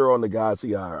not sure on the guys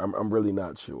he hired. I'm really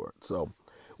not sure. So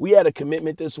we had a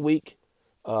commitment this week.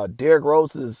 Derrick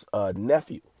Rose's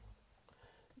nephew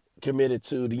committed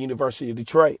to the University of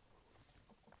Detroit,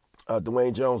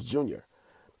 Dwayne Jones Jr.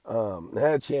 I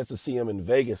had a chance to see him in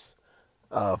Vegas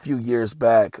a few years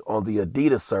back on the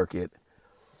Adidas circuit.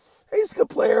 He's a good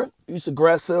player. He's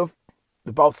aggressive,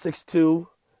 about 6'2",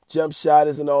 jump shot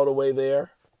isn't all the way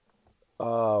there.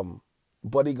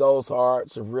 But he goes hard.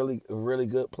 It's a really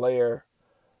good player.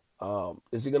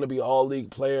 Is he going to be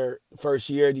all-league player first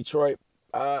year at Detroit?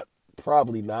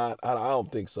 Probably not. I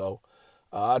don't think so.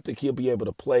 I think he'll be able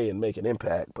to play and make an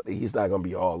impact, but he's not going to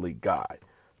be an all-league guy.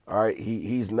 All right?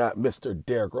 He's not Mr.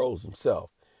 Derrick Rose himself.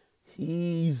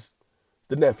 He's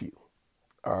the nephew.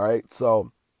 All right?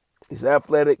 So he's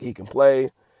athletic. He can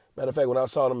play. Matter of fact, when I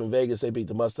saw them in Vegas, they beat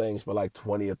the Mustangs by like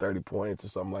 20 or 30 points or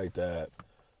something like that.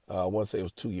 I want to say it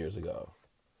was 2 years ago.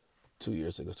 2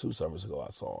 summers ago,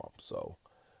 I saw him. So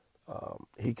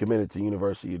he committed to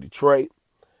University of Detroit.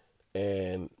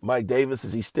 And Mike Davis,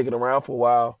 is he sticking around for a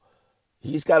while?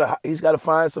 He's got to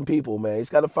find some people, man. He's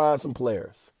got to find some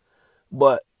players.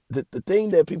 But the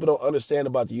thing that people don't understand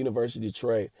about the University of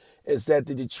Detroit is that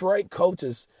the Detroit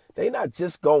coaches, they not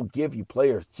just going to give you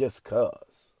players just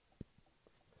because.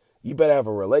 You better have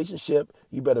a relationship.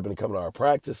 You better be coming to our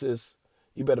practices.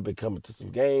 You better be coming to some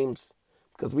games,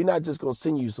 because we're not just going to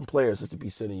send you some players just to be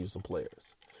sending you some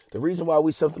players. The reason why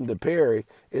we sent them to Perry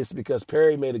is because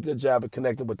Perry made a good job of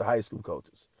connecting with the high school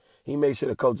coaches. He made sure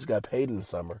the coaches got paid in the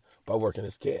summer by working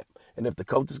his camp. And if the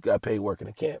coaches got paid working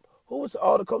the camp, who was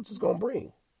all the coaches going to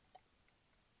bring?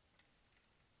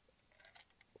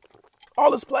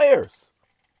 All his players.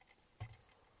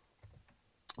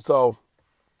 So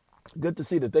good to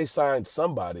see that they signed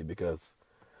somebody, because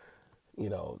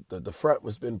the front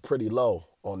was been pretty low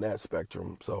on that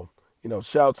spectrum. So,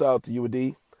 shouts out to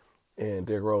UAD and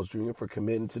Derrick Rose Jr. for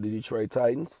committing to the Detroit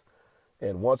Titans.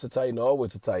 And once a Titan,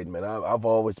 always a Titan, man. I've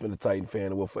always been a Titan fan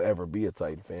and will forever be a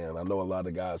Titan fan. I know a lot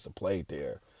of guys that played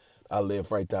there. I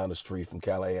live right down the street from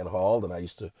Callahan Hall, and I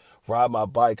used to ride my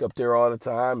bike up there all the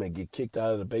time and get kicked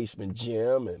out of the basement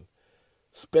gym, and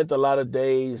spent a lot of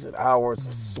days and hours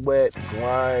of sweat,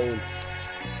 grind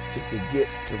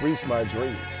to reach my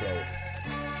dreams. So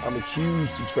I'm a huge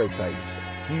Detroit Titans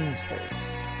fan, huge fan.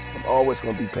 I'm always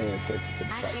going to be paying attention to the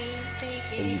Titans,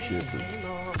 and you should too.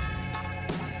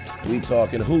 We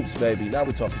talking hoops, baby. Now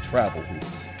we talking travel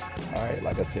hoops. All right,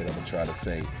 like I said, I'm going to try to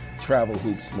say travel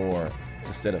hoops more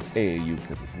instead of AAU,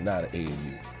 because it's not AAU.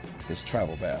 It's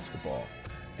travel basketball.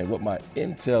 And what my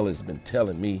intel has been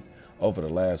telling me over the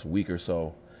last week or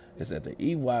so is that the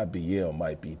EYBL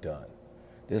might be done.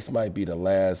 This might be the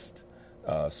last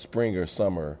spring or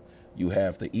summer you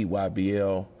have the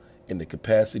EYBL in the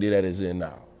capacity that is in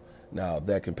now. Now,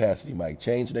 that capacity might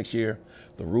change next year.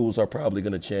 The rules are probably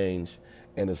going to change.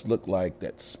 And it's looked like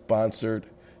that sponsored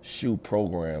shoe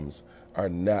programs are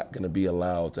not going to be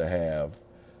allowed to have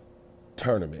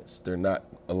tournaments. They're not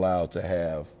allowed to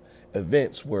have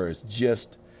events where it's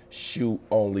just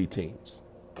shoe-only teams.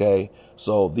 Okay,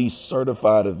 so these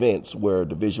certified events where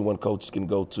Division I coaches can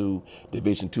go to,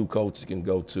 Division II coaches can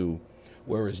go to,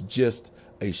 where it's just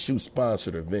a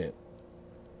shoe-sponsored event,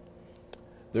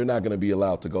 they're not going to be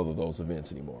allowed to go to those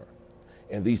events anymore.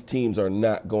 And these teams are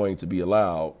not going to be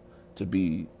allowed to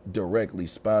be directly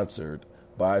sponsored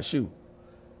by a shoe.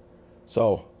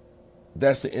 So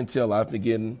that's the intel I've been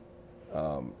getting,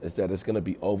 is that it's going to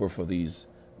be over for these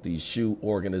shoe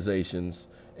organizations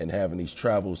and having these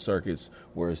travel circuits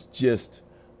where it's just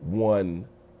one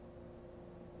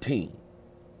team,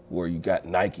 where you got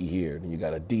Nike here, and you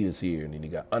got Adidas here, and then you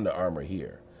got Under Armour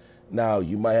here. Now,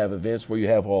 you might have events where you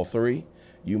have all three.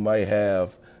 You might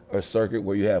have a circuit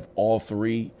where you have all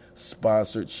three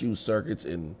sponsored shoe circuits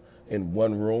in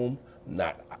one room.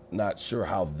 Not sure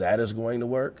how that is going to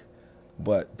work,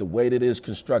 but the way that it is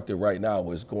constructed right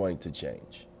now is going to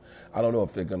change. I don't know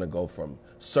if they're going to go from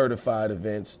certified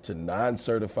events to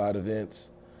non-certified events.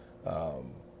 The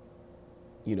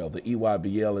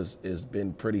EYBL has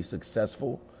been pretty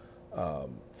successful.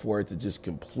 For it to just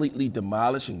completely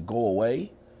demolish and go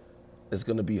away, it's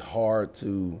going to be hard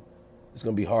to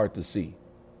see.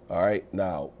 All right.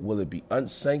 Now, will it be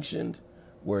unsanctioned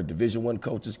where Division I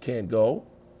coaches can't go?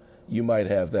 You might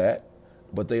have that,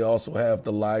 but they also have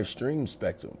the live stream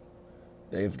spectrum.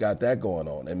 They've got that going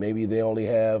on, and maybe they only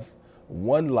have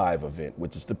one live event,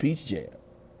 which is the Peach Jam.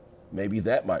 Maybe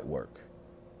that might work.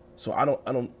 So I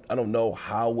don't know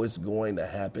how it's going to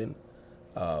happen,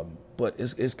 but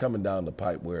it's coming down the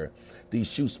pipe where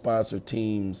these shoe sponsor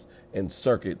teams and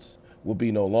circuits will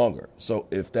be no longer. So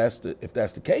if that's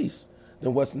the case,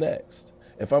 then what's next?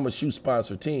 If I'm a shoe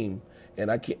sponsor team and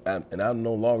I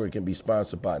no longer can be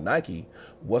sponsored by Nike,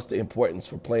 what's the importance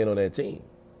for playing on that team?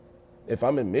 If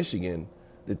I'm in Michigan,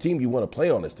 the team you want to play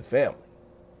on is the family.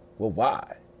 Well,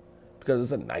 why? Because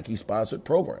it's a Nike-sponsored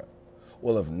program.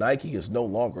 Well, if Nike is no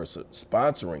longer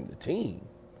sponsoring the team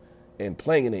and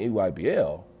playing in the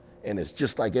EYBL, and it's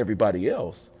just like everybody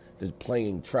else that's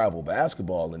playing travel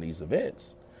basketball in these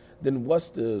events, then what's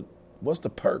the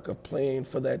perk of playing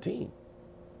for that team?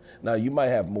 Now, you might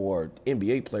have more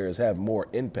NBA players have more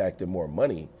impact and more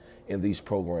money in these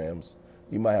programs.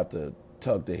 You might have to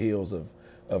tug the heels of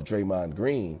Draymond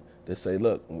Green to say,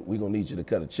 look, we're going to need you to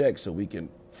cut a check so we can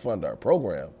fund our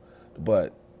program.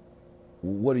 But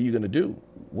what are you going to do?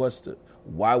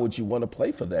 Why would you want to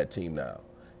play for that team now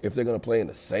if they're going to play in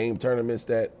the same tournaments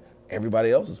that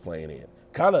everybody else is playing in?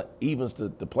 Kind of evens the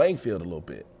playing field a little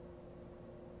bit.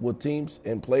 Will teams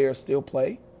and players still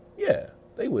play? Yeah,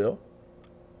 they will.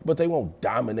 But they won't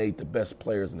dominate the best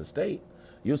players in the state.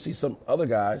 You'll see some other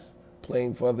guys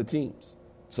playing for other teams.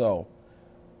 So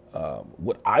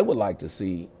what I would like to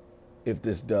see, if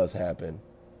this does happen,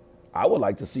 I would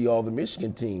like to see all the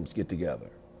Michigan teams get together.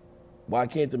 Why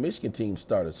can't the Michigan team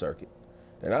start a circuit?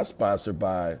 They're not sponsored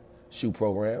by shoe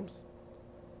programs.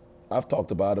 I've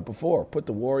talked about it before. Put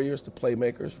the Warriors, the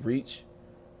Playmakers, Reach,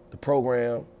 the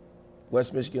program,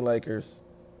 West Michigan Lakers,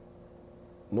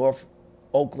 North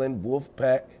Oakland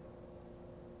Wolfpack,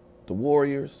 the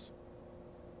Warriors,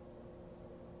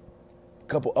 a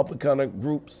couple up-and-coming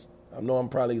groups. I know I'm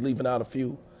probably leaving out a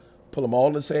few. Put them all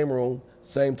in the same room,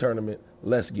 same tournament.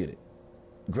 Let's get it.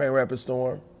 Grand Rapids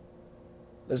Storm.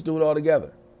 Let's do it all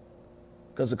together.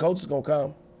 Because the coach is going to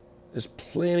come. There's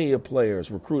plenty of players,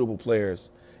 recruitable players,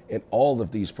 in all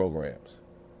of these programs.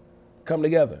 Come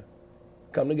together.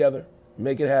 Come together.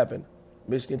 Make it happen.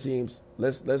 Michigan teams,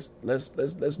 let's do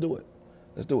it.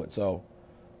 Let's do it. So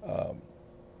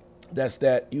that's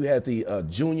that. You had the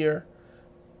Junior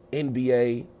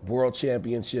NBA World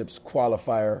Championships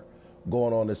qualifier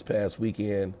going on this past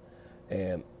weekend.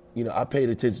 And, I paid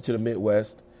attention to the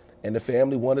Midwest, and the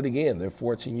family won it again. They're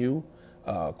 14U,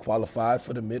 qualified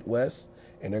for the Midwest,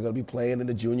 and they're going to be playing in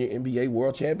the Junior NBA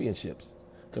World Championships.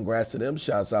 Congrats to them.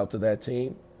 Shouts out to that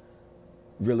team.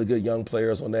 Really good young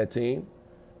players on that team.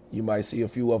 You might see a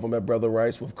few of them at Brother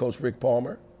Rice with Coach Rick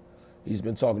Palmer. He's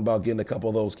been talking about getting a couple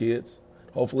of those kids.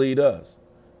 Hopefully he does.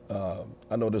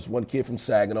 I know there's one kid from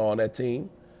Saginaw on that team.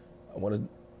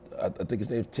 I think his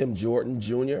name's Tim Jordan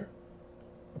Jr.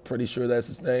 I'm pretty sure that's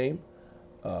his name.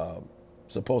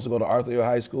 Supposed to go to Arthur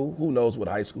High School. Who knows what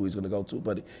high school he's going to go to,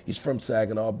 but he's from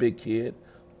Saginaw, big kid,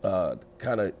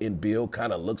 kind of in build,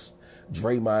 kind of looks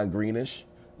Draymond Greenish.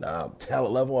 Now,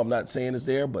 talent level, I'm not saying it's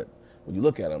there, but when you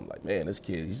look at him, like, man, this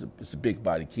kid, it's a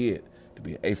big-body kid to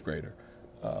be an eighth grader.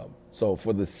 So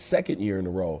for the second year in a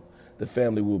row, the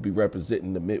family will be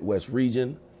representing the Midwest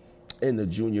region in the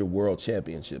Junior World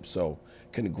Championship. So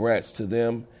congrats to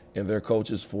them and their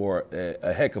coaches for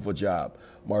a heck of a job.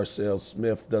 Marcel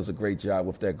Smith does a great job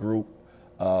with that group,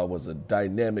 was a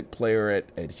dynamic player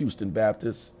at Houston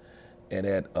Baptist and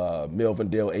at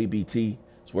Melvindale ABT.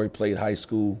 It's where he played high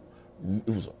school.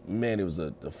 It was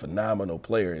a phenomenal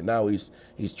player, and now he's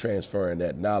transferring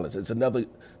that knowledge. It's another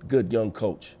good young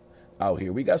coach out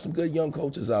here. We got some good young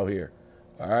coaches out here,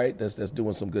 all right, that's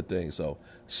doing some good things. So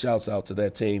shouts out to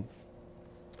that team.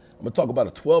 I'm going to talk about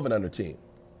a 12 and under team,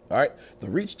 all right? The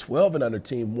Reach 12 and under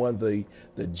team won the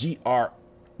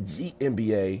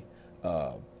GMBA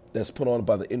that's put on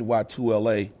by the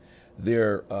NY2LA,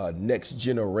 their next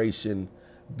generation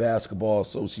basketball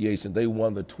association. They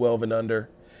won the 12 and under.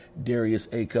 Darius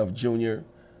Acuff Jr.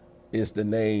 is the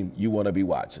name you want to be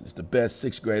watching. It's the best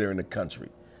sixth grader in the country.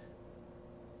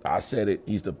 I said it.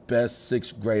 He's the best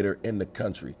sixth grader in the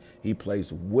country. He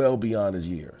plays well beyond his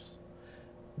years.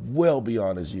 Well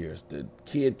beyond his years. The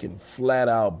kid can flat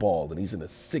out ball, and he's in the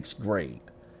sixth grade.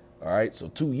 All right? So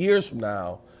 2 years from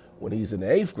now, when he's in the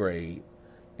eighth grade,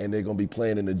 and they're going to be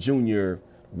playing in the junior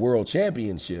world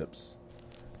championships,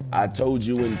 I told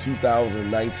you in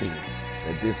 2019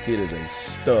 that this kid is a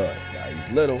stud. Now,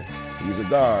 he's little, he's a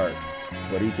guard,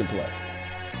 but he can play.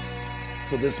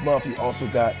 So this month, you also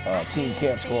got team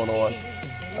camps going on.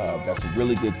 Got some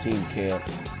really good team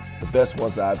camps. The best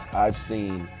ones I've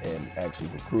seen and actually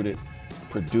recruited.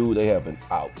 Purdue, they have an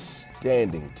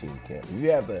outstanding team camp. If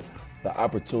you have the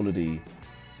opportunity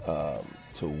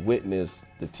to witness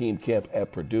the team camp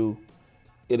at Purdue,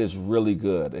 it is really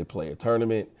good. They play a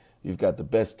tournament. You've got the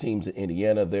best teams in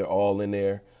Indiana. They're all in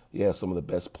there. You have some of the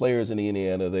best players in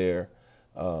Indiana there.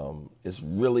 It's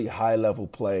really high-level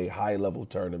play, high-level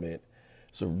tournament.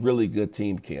 It's a really good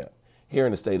team camp. Here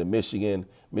in the state of Michigan,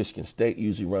 Michigan State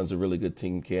usually runs a really good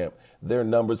team camp. Their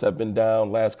numbers have been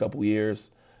down last couple of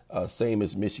years, same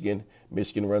as Michigan.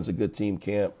 Michigan runs a good team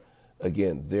camp.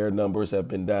 Again, their numbers have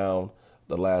been down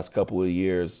the last couple of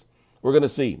years. We're going to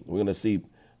see. We're going to see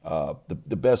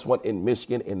the best one in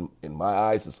Michigan, in my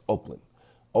eyes, is Oakland.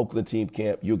 Oakland team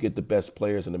camp, you'll get the best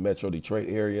players in the Metro Detroit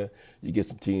area. You get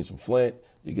some teams from Flint.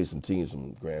 You get some teams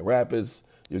from Grand Rapids.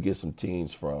 You'll get some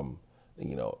teams from,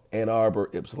 Ann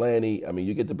Arbor, Ypsilanti. I mean,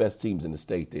 you get the best teams in the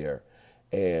state there.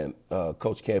 And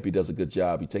Coach Campy does a good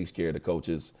job. He takes care of the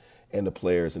coaches and the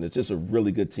players, and it's just a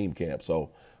really good team camp. So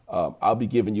I'll be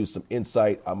giving you some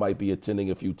insight. I might be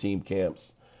attending a few team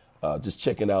camps, just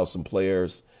checking out some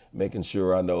players, making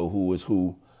sure I know who is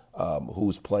who,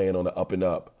 who's playing on the up and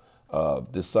up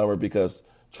this summer, because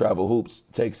Travel Hoops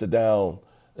takes it down.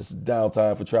 It's a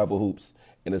downtime for Travel Hoops,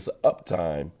 and it's an up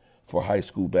time for high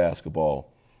school basketball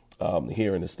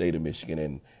here in the state of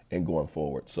Michigan and going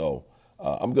forward. So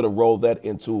I'm going to roll that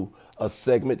into a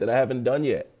segment that I haven't done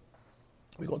yet.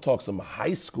 We're going to talk some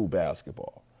high school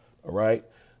basketball, all right?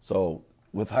 So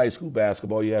with high school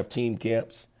basketball, you have team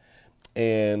camps,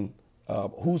 and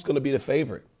who's going to be the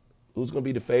favorite? Who's going to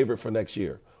be the favorite for next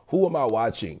year? Who am I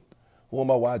watching? Who am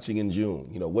I watching in June?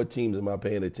 What teams am I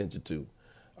paying attention to?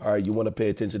 All right, you want to pay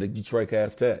attention to Detroit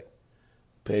Cass Tech.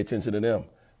 Pay attention to them.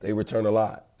 They return a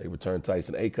lot. They return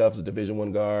Tyson Acuff's a Division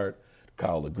I guard.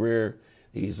 Kyle LeGreer,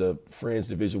 he's a Friends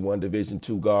Division I, Division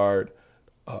II guard.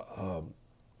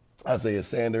 Isaiah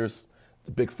Sanders,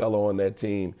 the big fellow on that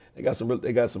team. They got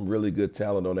some really good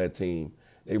talent on that team.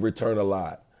 They return a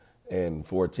lot. And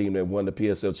for a team that won the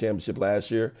PSL championship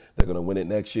last year, they're going to win it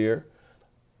next year.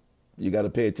 You got to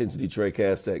pay attention to Detroit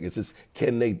Cass Tech. It's just,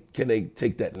 can they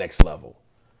take that next level?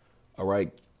 All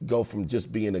right, go from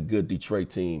just being a good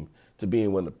Detroit team to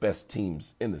being one of the best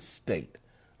teams in the state.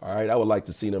 All right, I would like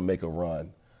to see them make a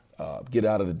run, get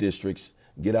out of the districts,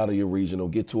 get out of your regional,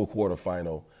 get to a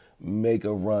quarterfinal, make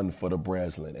a run for the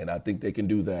Breslin. And I think they can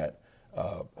do that,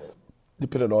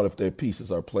 depending on if their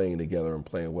pieces are playing together and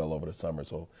playing well over the summer.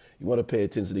 So you want to pay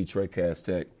attention to Detroit Cass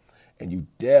Tech, and you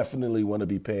definitely want to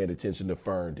be paying attention to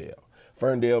Ferndale.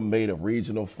 Ferndale made a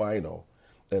regional final,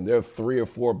 and their 3 or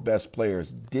 4 best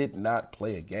players did not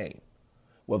play a game.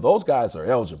 Well, those guys are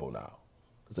eligible now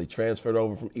because they transferred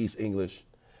over from East English,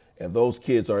 and those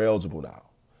kids are eligible now.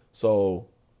 So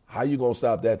how you going to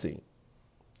stop that team?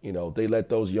 They let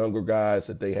those younger guys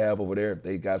that they have over there,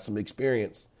 they got some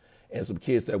experience, and some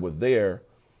kids that were there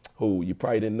who you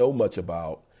probably didn't know much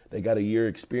about. They got a year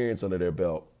experience under their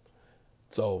belt.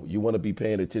 So you want to be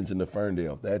paying attention to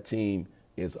Ferndale. That team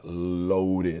is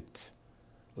loaded.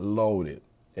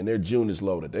 And their June is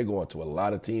loaded. They're going to a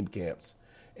lot of team camps,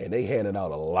 and they handing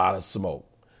out a lot of smoke.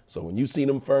 So when you see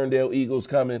them Ferndale Eagles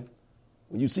coming,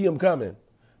 you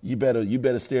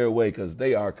better steer away, because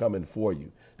they are coming for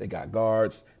you. They got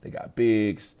guards, they got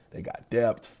bigs, they got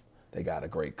depth, they got a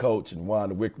great coach, and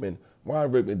Juan Rickman.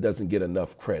 Juan Rickman doesn't get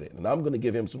enough credit, and I'm going to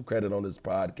give him some credit on this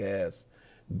podcast.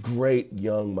 Great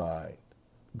young mind,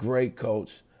 great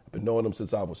coach. I've been knowing him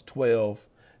since I was 12,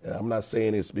 and I'm not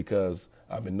saying this because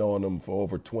I've been knowing him for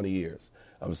over 20 years.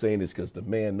 I'm saying this because the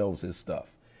man knows his stuff.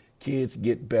 Kids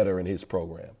get better in his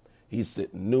program. He's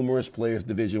sent numerous players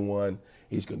Division I.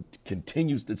 He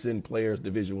continues to send players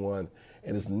Division I,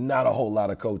 and it's not a whole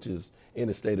lot of coaches in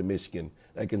the state of Michigan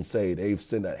that can say they've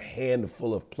sent a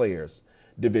handful of players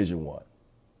Division I.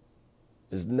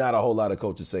 There's not a whole lot of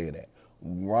coaches saying that.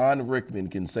 Ron Rickman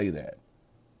can say that.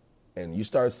 And you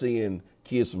start seeing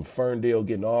kids from Ferndale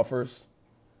getting offers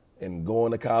and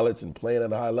going to college and playing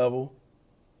at a high level.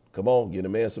 Come on, give the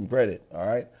man some credit, all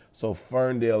right? So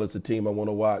Ferndale is a team I want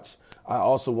to watch. I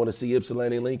also want to see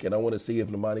Ypsilanti Lincoln. I want to see if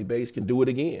Namani Bates can do it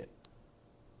again.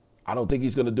 I don't think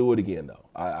he's going to do it again, though.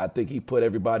 I think he put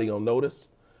everybody on notice.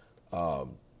 Now,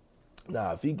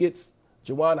 if he gets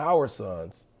Juwan Howard's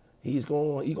sons, he's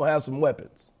going to have some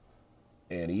weapons.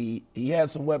 And he had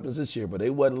some weapons this year, but they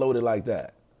wasn't loaded like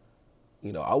that.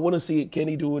 I want to see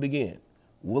Kenny do it again.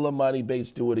 Will Amani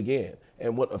Bates do it again?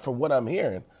 And from what I'm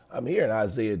hearing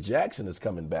Isaiah Jackson is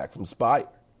coming back from Spire.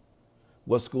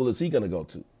 What school is he going to go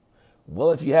to?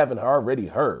 Well, if you haven't already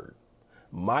heard,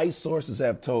 my sources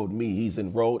have told me he's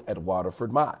enrolled at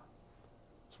Waterford Mott.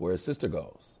 That's where his sister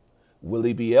goes. Will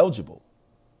he be eligible?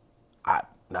 I'm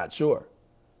not sure.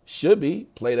 Should be.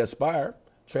 Played at Spire.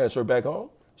 Transfer back home.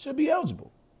 Should be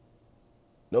eligible.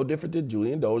 No different than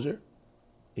Julian Dozier.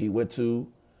 He went to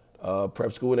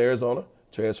prep school in Arizona,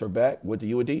 transferred back, went to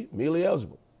UAD, immediately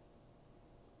eligible.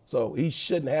 So he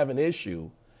shouldn't have an issue.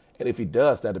 And if he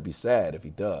does, that'd be sad if he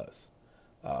does.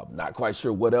 Not quite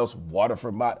sure what else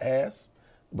Waterford Mott has,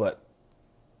 but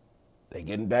they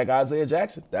getting back Isaiah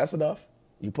Jackson. That's enough.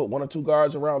 You put one or two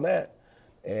guards around that,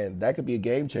 and that could be a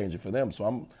game changer for them. So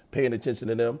I'm paying attention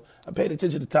to them. I'm paying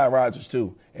attention to Ty Rodgers,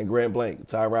 too, and Grant Blank.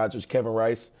 Ty Rodgers, Kevin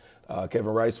Rice.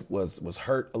 Kevin Rice was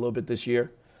hurt a little bit this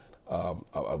year. I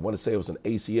want to say it was an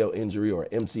ACL injury or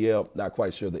an MCL. Not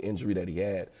quite sure the injury that he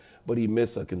had, but he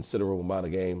missed a considerable amount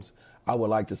of games. I would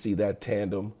like to see that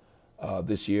tandem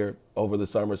this year over the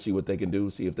summer, see what they can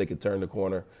do, see if they can turn the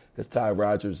corner. Because Ty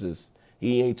Rodgers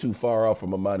he ain't too far off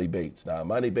from Emoni Bates. Now,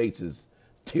 Emoni Bates is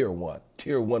tier one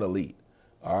elite.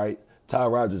 All right, Ty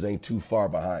Rodgers ain't too far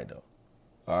behind him.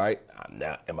 All right,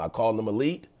 now am I calling him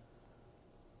elite?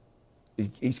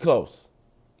 He's close.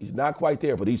 He's not quite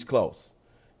there, but he's close.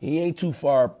 He ain't too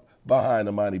far behind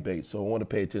Emoni Bates. So I want to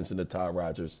pay attention to Ty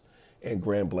Rodgers and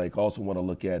Grant Blake. Also want to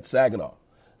look at Saginaw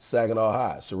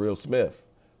High, Surreal Smith,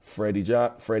 Freddie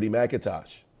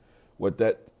McIntosh.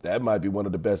 That might be one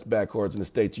of the best backcourts in the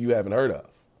state you haven't heard of.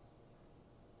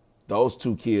 Those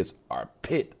two kids are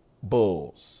pit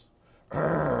bulls,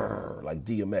 like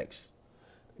DMX.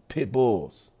 Pit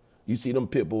bulls. You see them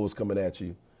pit bulls coming at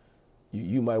you.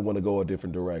 You might want to go a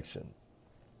different direction.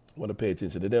 Want to pay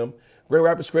attention to them. Grand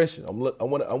Rapids Christian. I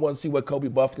want to see what Kobe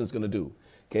Buffkin's going to do.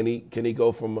 Can he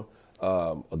go from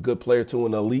a good player to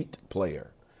an elite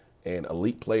player? And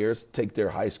elite players take their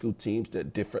high school teams to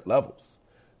different levels.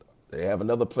 They have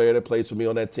another player that plays for me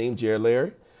on that team, Jared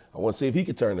Larry. I want to see if he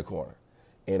can turn the corner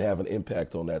and have an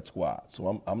impact on that squad.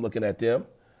 So I'm looking at them.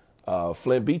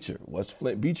 Flint Beecher. What's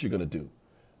Flint Beecher going to do?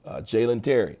 Jalen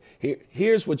Terry.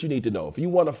 Here's what you need to know. If you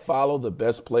want to follow the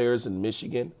best players in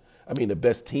Michigan, the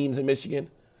best teams in Michigan,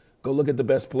 go look at the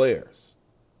best players.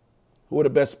 Who are the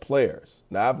best players?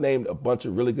 Now, I've named a bunch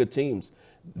of really good teams.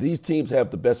 These teams have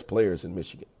the best players in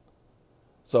Michigan.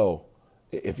 So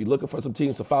if you're looking for some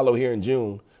teams to follow here in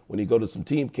June, when you go to some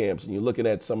team camps and you're looking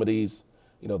at some of these,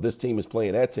 this team is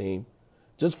playing that team,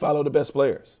 just follow the best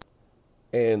players.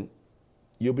 And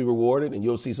you'll be rewarded and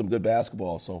you'll see some good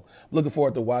basketball. So I'm looking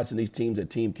forward to watching these teams at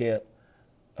team camp.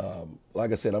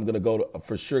 Like I said, I'm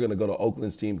for sure going to go to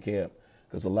Oakland's team camp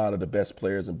because a lot of the best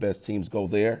players and best teams go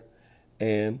there.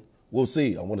 And we'll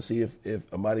see. I want to see if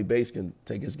Emoni Bates can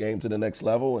take his game to the next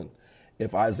level. And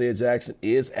if Isaiah Jackson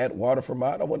is at Waterford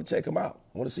Mott, I want to check him out.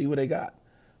 I want to see who they got.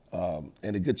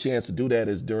 And a good chance to do that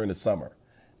is during the summer.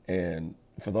 And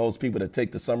for those people that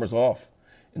take the summers off,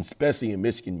 and especially in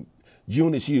Michigan,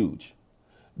 June is huge.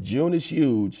 June is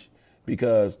huge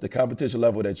because the competition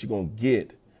level that you're going to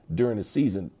get during the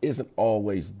season isn't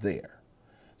always there.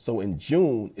 So in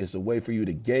June, it's a way for you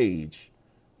to gauge,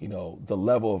 the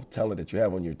level of talent that you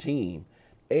have on your team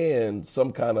and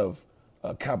some kind of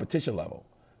competition level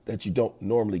that you don't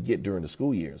normally get during the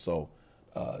school year. So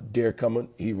Derek Cumming,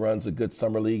 he runs a good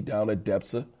summer league down at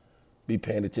DEPSA. Be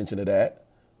paying attention to that.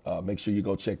 Make sure you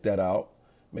go check that out.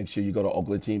 Make sure you go to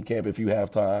Oakland team camp if you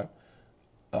have time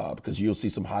because you'll see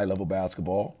some high-level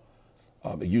basketball.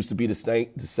 It used to be the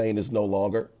Saint. The Saint is no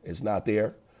longer. It's not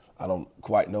there. I don't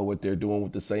quite know what they're doing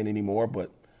with the Saint anymore, but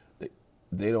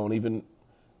they don't even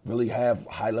really have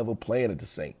high-level playing at the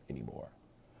Saint anymore.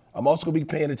 I'm also going to be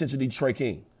paying attention to Detroit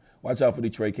King. Watch out for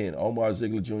Detroit King. Omar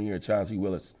Ziegler Jr. and Chauncey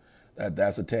Willis.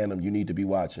 That's a tandem you need to be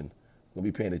watching. We'll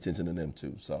be paying attention to them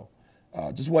too. So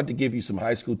just wanted to give you some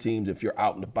high school teams if you're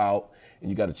out and about and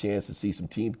you got a chance to see some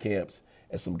team camps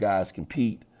and some guys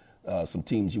compete, some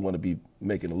teams you want to be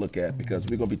making a look at because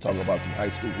we're going to be talking about some high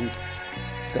school hoops.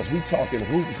 Because we talking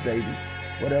hoops, baby.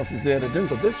 What else is there to do?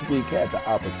 So this week had the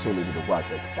opportunity to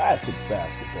watch a classic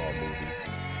basketball movie.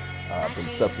 I've been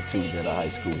substituting at a high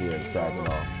school here in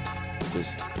Saginaw.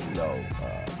 Just,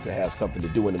 to have something to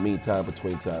do in the meantime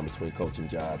between coaching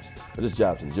jobs, or just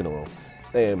jobs in general.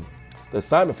 And the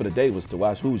assignment for the day was to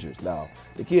watch Hoosiers. Now,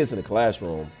 the kids in the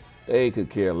classroom, they could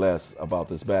care less about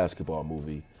this basketball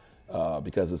movie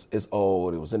because it's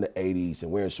old. It was in the 80s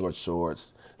and wearing short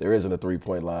shorts. There isn't a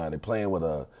three-point line. They're playing with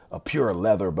a pure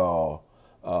leather ball.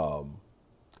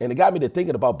 And it got me to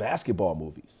thinking about basketball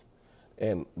movies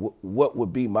and what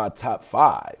would be my top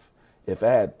 5 if I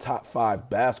had top 5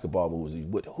 basketball movies,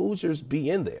 would Hoosiers be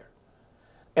in there?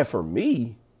 And for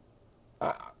me,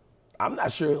 I'm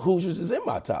not sure Hoosiers is in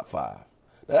my top 5.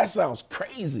 Now that sounds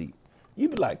crazy.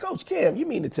 You'd be like, Coach Cam, you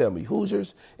mean to tell me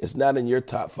Hoosiers is not in your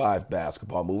top 5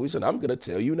 basketball movies? And I'm going to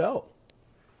tell you no.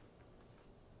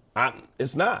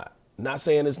 It's not. Not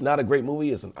saying it's not a great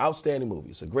movie. It's an outstanding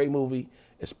movie. It's a great movie.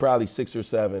 It's probably 6 or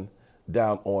 7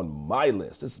 down on my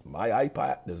list. This is my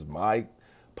iPod. This is my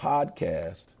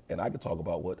podcast. And I can talk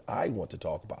about what I want to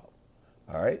talk about.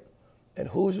 All right? And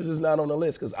Hoosiers is not on the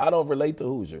list because I don't relate to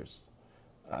Hoosiers.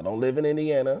 I don't live in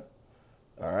Indiana.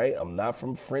 All right? I'm not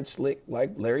from French Lick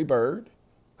like Larry Bird.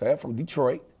 Okay? I'm from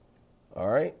Detroit. All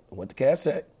right? I went to Cass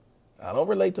Tech. I don't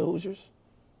relate to Hoosiers.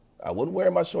 I wouldn't wear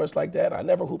my shorts like that. I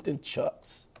never hooped in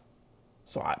Chucks.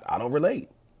 So I don't relate.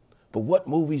 But what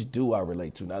movies do I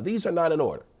relate to? Now, these are not in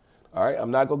order. All right? I'm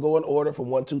not going to go in order from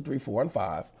 1, 2, 3, 4, and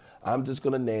 5. I'm just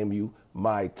going to name you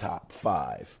my top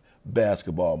 5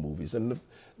 basketball movies. And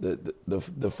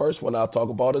the first one I'll talk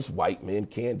about is White Men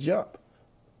Can't Jump.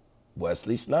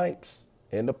 Wesley Snipes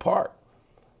in the park.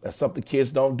 That's something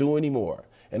kids don't do anymore.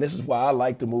 And this is why I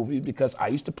like the movie, because I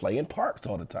used to play in parks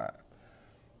all the time.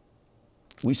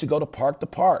 We should go to park,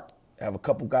 have a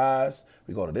couple guys.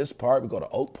 We go to this park, we go to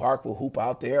Oak Park, we'll hoop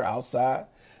out there, outside.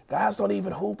 Guys don't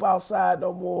even hoop outside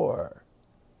no more.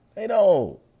 They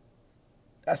don't.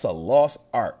 That's a lost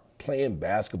art, playing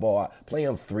basketball,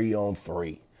 playing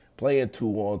 3-on-3, playing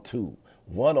 2-on-2,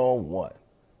 1-on-1,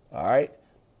 all right?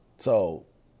 So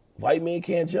White Men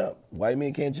Can't Jump. White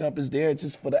Men Can't Jump is there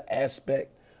just for the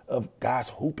aspect of guys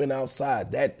hooping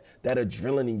outside, that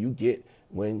adrenaline you get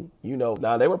when,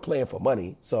 now they were playing for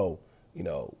money. So,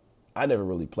 I never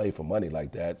really played for money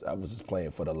like that. I was just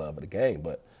playing for the love of the game.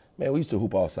 But, man, we used to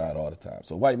hoop outside all the time.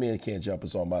 So White Men Can't Jump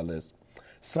is on my list.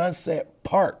 Sunset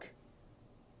Park.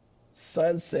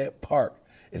 Sunset Park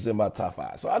is in my top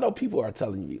 5. So I know people are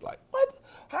telling me, like, what?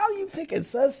 How are you picking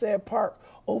Sunset Park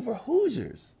over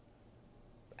Hoosiers?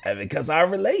 And because I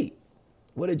relate.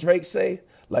 What did Drake say?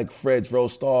 Like Fred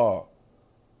Starr,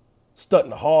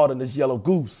 stunting hard on this yellow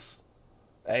goose.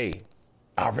 Hey,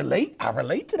 I relate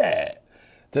to that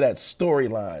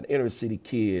storyline, inner city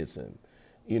kids, and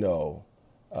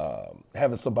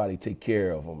having somebody take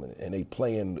care of them, and they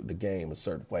playing the game a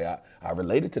certain way. I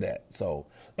related to that. So,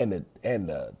 and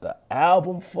the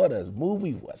album for the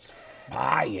movie was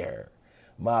fire.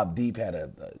 Mobb Deep had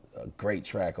a great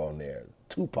track on there.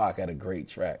 Tupac had a great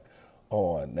track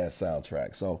on that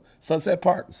soundtrack. So Sunset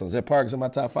Park is in my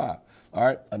top 5. All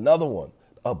right, another one,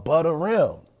 Above the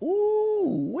Rim.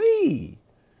 Ooh wee,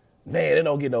 man, it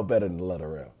don't get no better than Above the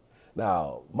Rim.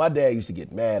 Now, my dad used to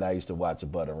get mad. I used to watch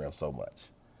Above the Rim so much.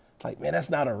 Like, man, that's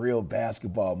not a real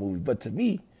basketball movie. But to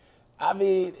me, I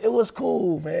mean, it was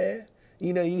cool, man.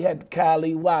 You had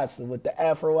Kylie Watson with the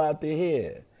afro out their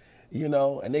head,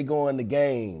 and they go in the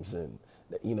games, and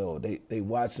they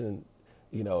watching.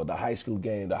 The high school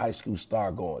game, the high school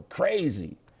star going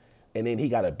crazy. And then he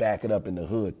got to back it up in the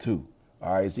hood, too.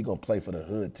 All right, is he going to play for the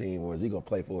hood team, or is he going to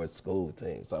play for his school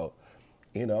team? So,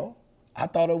 I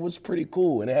thought it was pretty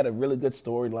cool. And it had a really good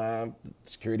storyline,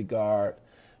 security guard,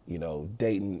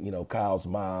 dating, Kyle's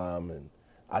mom. And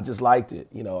I just liked it.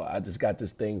 I just got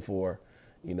this thing for,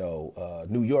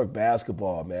 New York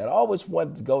basketball, man. I always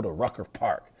wanted to go to Rucker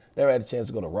Park. Never had a chance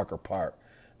to go to Rucker Park.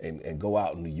 And go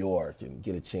out in New York and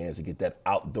get a chance to get that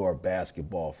outdoor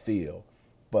basketball feel.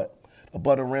 But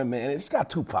Above the Rim, man, it's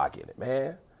got Tupac in it,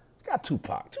 man. It's got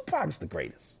Tupac. Tupac is the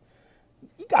greatest.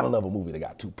 You got to love a movie that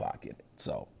got Tupac in it.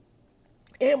 So,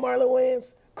 and Marlon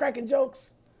Wayans, cracking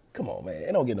jokes. Come on, man.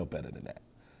 It don't get no better than that.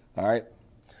 All right?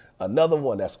 Another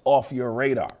one that's off your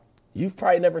radar. You've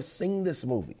probably never seen this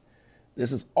movie.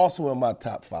 This is also in my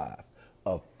top 5.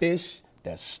 A Fish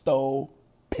That Stole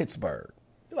Pittsburgh.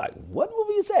 You're like, what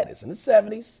movie is that? It's in the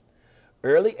 70s,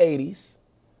 early 80s,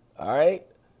 all right?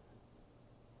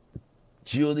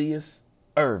 Julius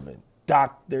Erving,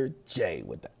 Dr. J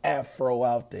with the afro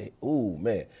out there. Ooh,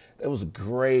 man, that was a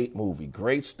great movie,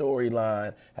 great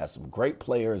storyline, had some great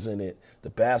players in it. The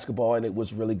basketball in it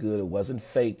was really good. It wasn't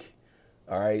fake,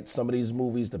 all right? Some of these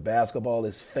movies, the basketball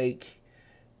is fake,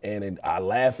 and I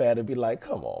laugh at it and be like,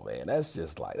 come on, man,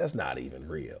 that's not even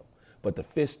real. But The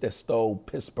Fish That Stole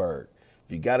Pittsburgh,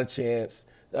 if you got a chance,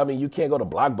 I mean, you can't go to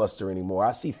Blockbuster anymore.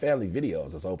 I see family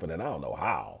videos that's open, and I don't know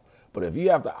how. But if you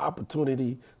have the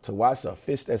opportunity to watch A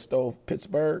Fish That Stole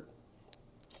Pittsburgh,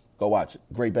 go watch it.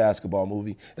 Great basketball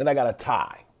movie. Then I got a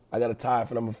tie.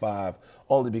 For number 5,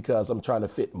 only because I'm trying to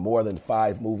fit more than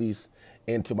 5 movies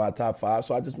into my top 5.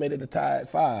 So I just made it a tie at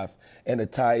 5. And the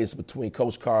tie is between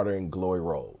Coach Carter and Glory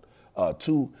Road.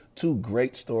 Two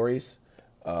great stories.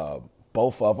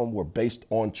 Both of them were based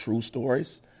on true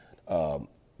stories.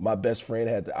 My best friend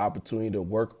had the opportunity to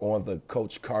work on the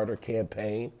Coach Carter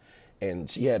campaign, and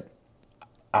she had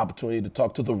opportunity to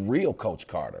talk to the real Coach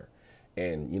Carter.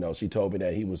 And, she told me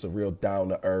that he was a real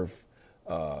down-to-earth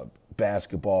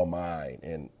basketball mind,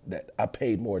 and that I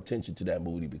paid more attention to that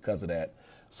movie because of that.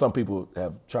 Some people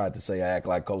have tried to say I act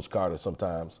like Coach Carter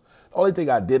sometimes. The only thing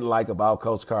I didn't like about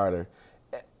Coach Carter,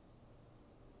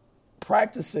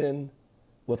 practicing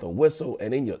with a whistle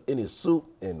and in your suit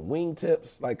and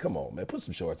wingtips, like, come on, man, put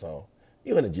some shorts on.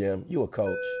 You in the gym, you a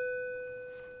coach.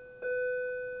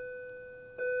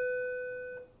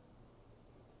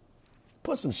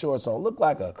 Put some shorts on, look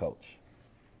like a coach.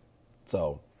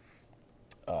 So,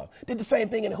 did the same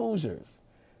thing in Hoosiers.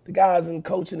 The guys in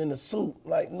coaching in the suit,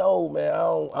 like, no, man, I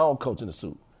don't coach in the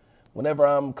suit. Whenever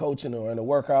I'm coaching or in a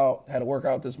workout, had a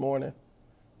workout this morning,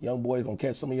 young boy's gonna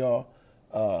catch some of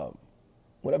y'all.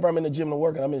 Whenever I'm in the gym and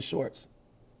working, I'm in shorts.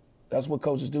 That's what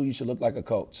coaches do. You should look like a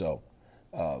coach. So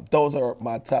those are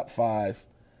my top 5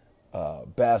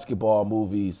 basketball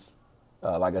movies.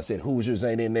 Like I said, Hoosiers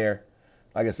ain't in there.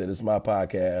 Like I said, this is my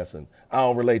podcast, and I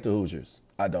don't relate to Hoosiers.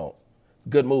 I don't.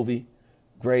 Good movie,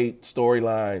 great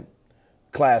storyline,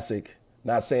 classic.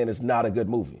 Not saying it's not a good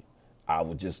movie. I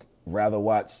would just rather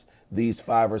watch these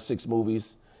 5 or 6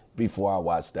 movies before I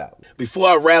watch that. Before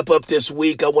I wrap up this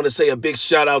week, I want to say a big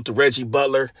shout out to Reggie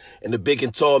Butler and the Big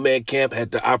and Tall Man Camp.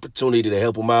 Had the opportunity to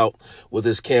help him out with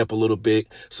his camp a little bit.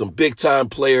 Some big time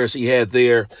players he had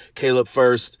there. Caleb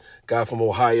First, guy from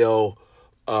Ohio,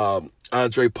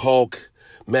 Andre Polk,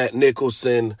 Matt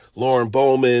Nicholson, Lauren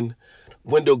Bowman,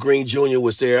 Wendell Green Jr.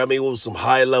 was there. I mean, it was some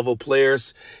high-level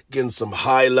players getting some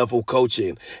high-level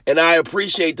coaching. And I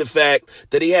appreciate the fact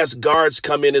that he has guards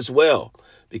come in as well,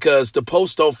 because the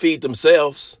posts don't feed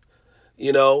themselves,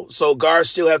 so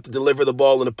guards still have to deliver the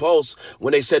ball in the post.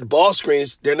 When they set ball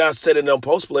screens, they're not setting on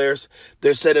post players,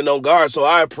 they're setting on guards. So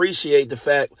I appreciate the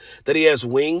fact that he has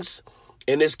wings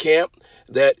in this camp,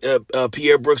 that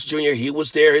Pierre Brooks Jr., he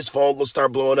was there. His phone will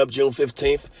start blowing up June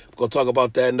 15th. We're going to talk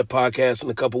about that in the podcast in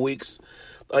a couple weeks.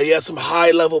 He has some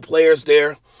high-level players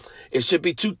there. It should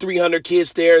be 200-300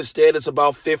 kids there. Instead, it's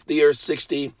about 50 or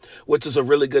 60, which is a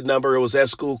really good number. It was at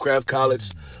Schoolcraft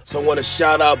College. So I want to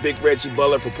shout out Big Reggie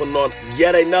Butler for putting on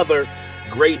yet another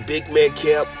great big man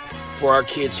camp for our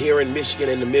kids here in Michigan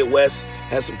and the Midwest.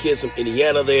 Had some kids from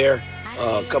Indiana there,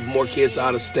 a couple more kids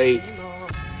out of state.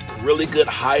 Really good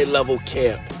high-level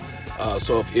camp.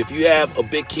 So if you have a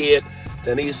big kid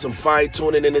that needs some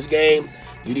fine-tuning in his game,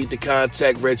 you need to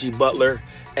contact Reggie Butler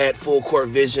at Full Court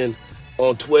Vision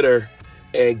on Twitter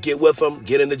and get with him,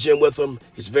 get in the gym with him.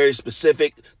 He's very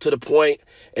specific, to the point,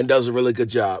 and does a really good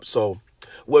job. So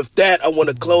with that, I want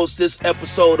to close this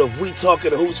episode of We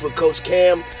Talking Hoops with Coach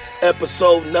Cam,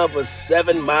 episode number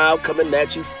 7 Mile, coming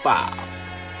at you 5.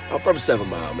 I'm from 7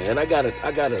 Mile, man. I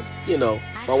gotta,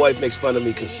 my wife makes fun of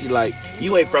me because she like,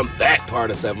 you ain't from that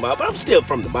part of 7 Mile, but I'm still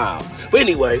from the mile. But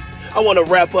anyway, I want to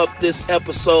wrap up this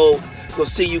episode. We'll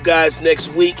see you guys next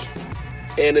week.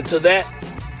 And until that,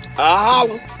 I'll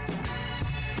holler.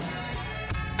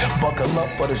 Buckle up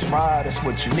for this ride, it's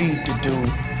what you need to do.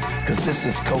 Cause this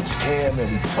is Coach Cam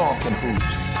and we talking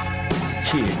hoops.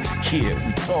 Kid,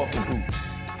 we talking hoops.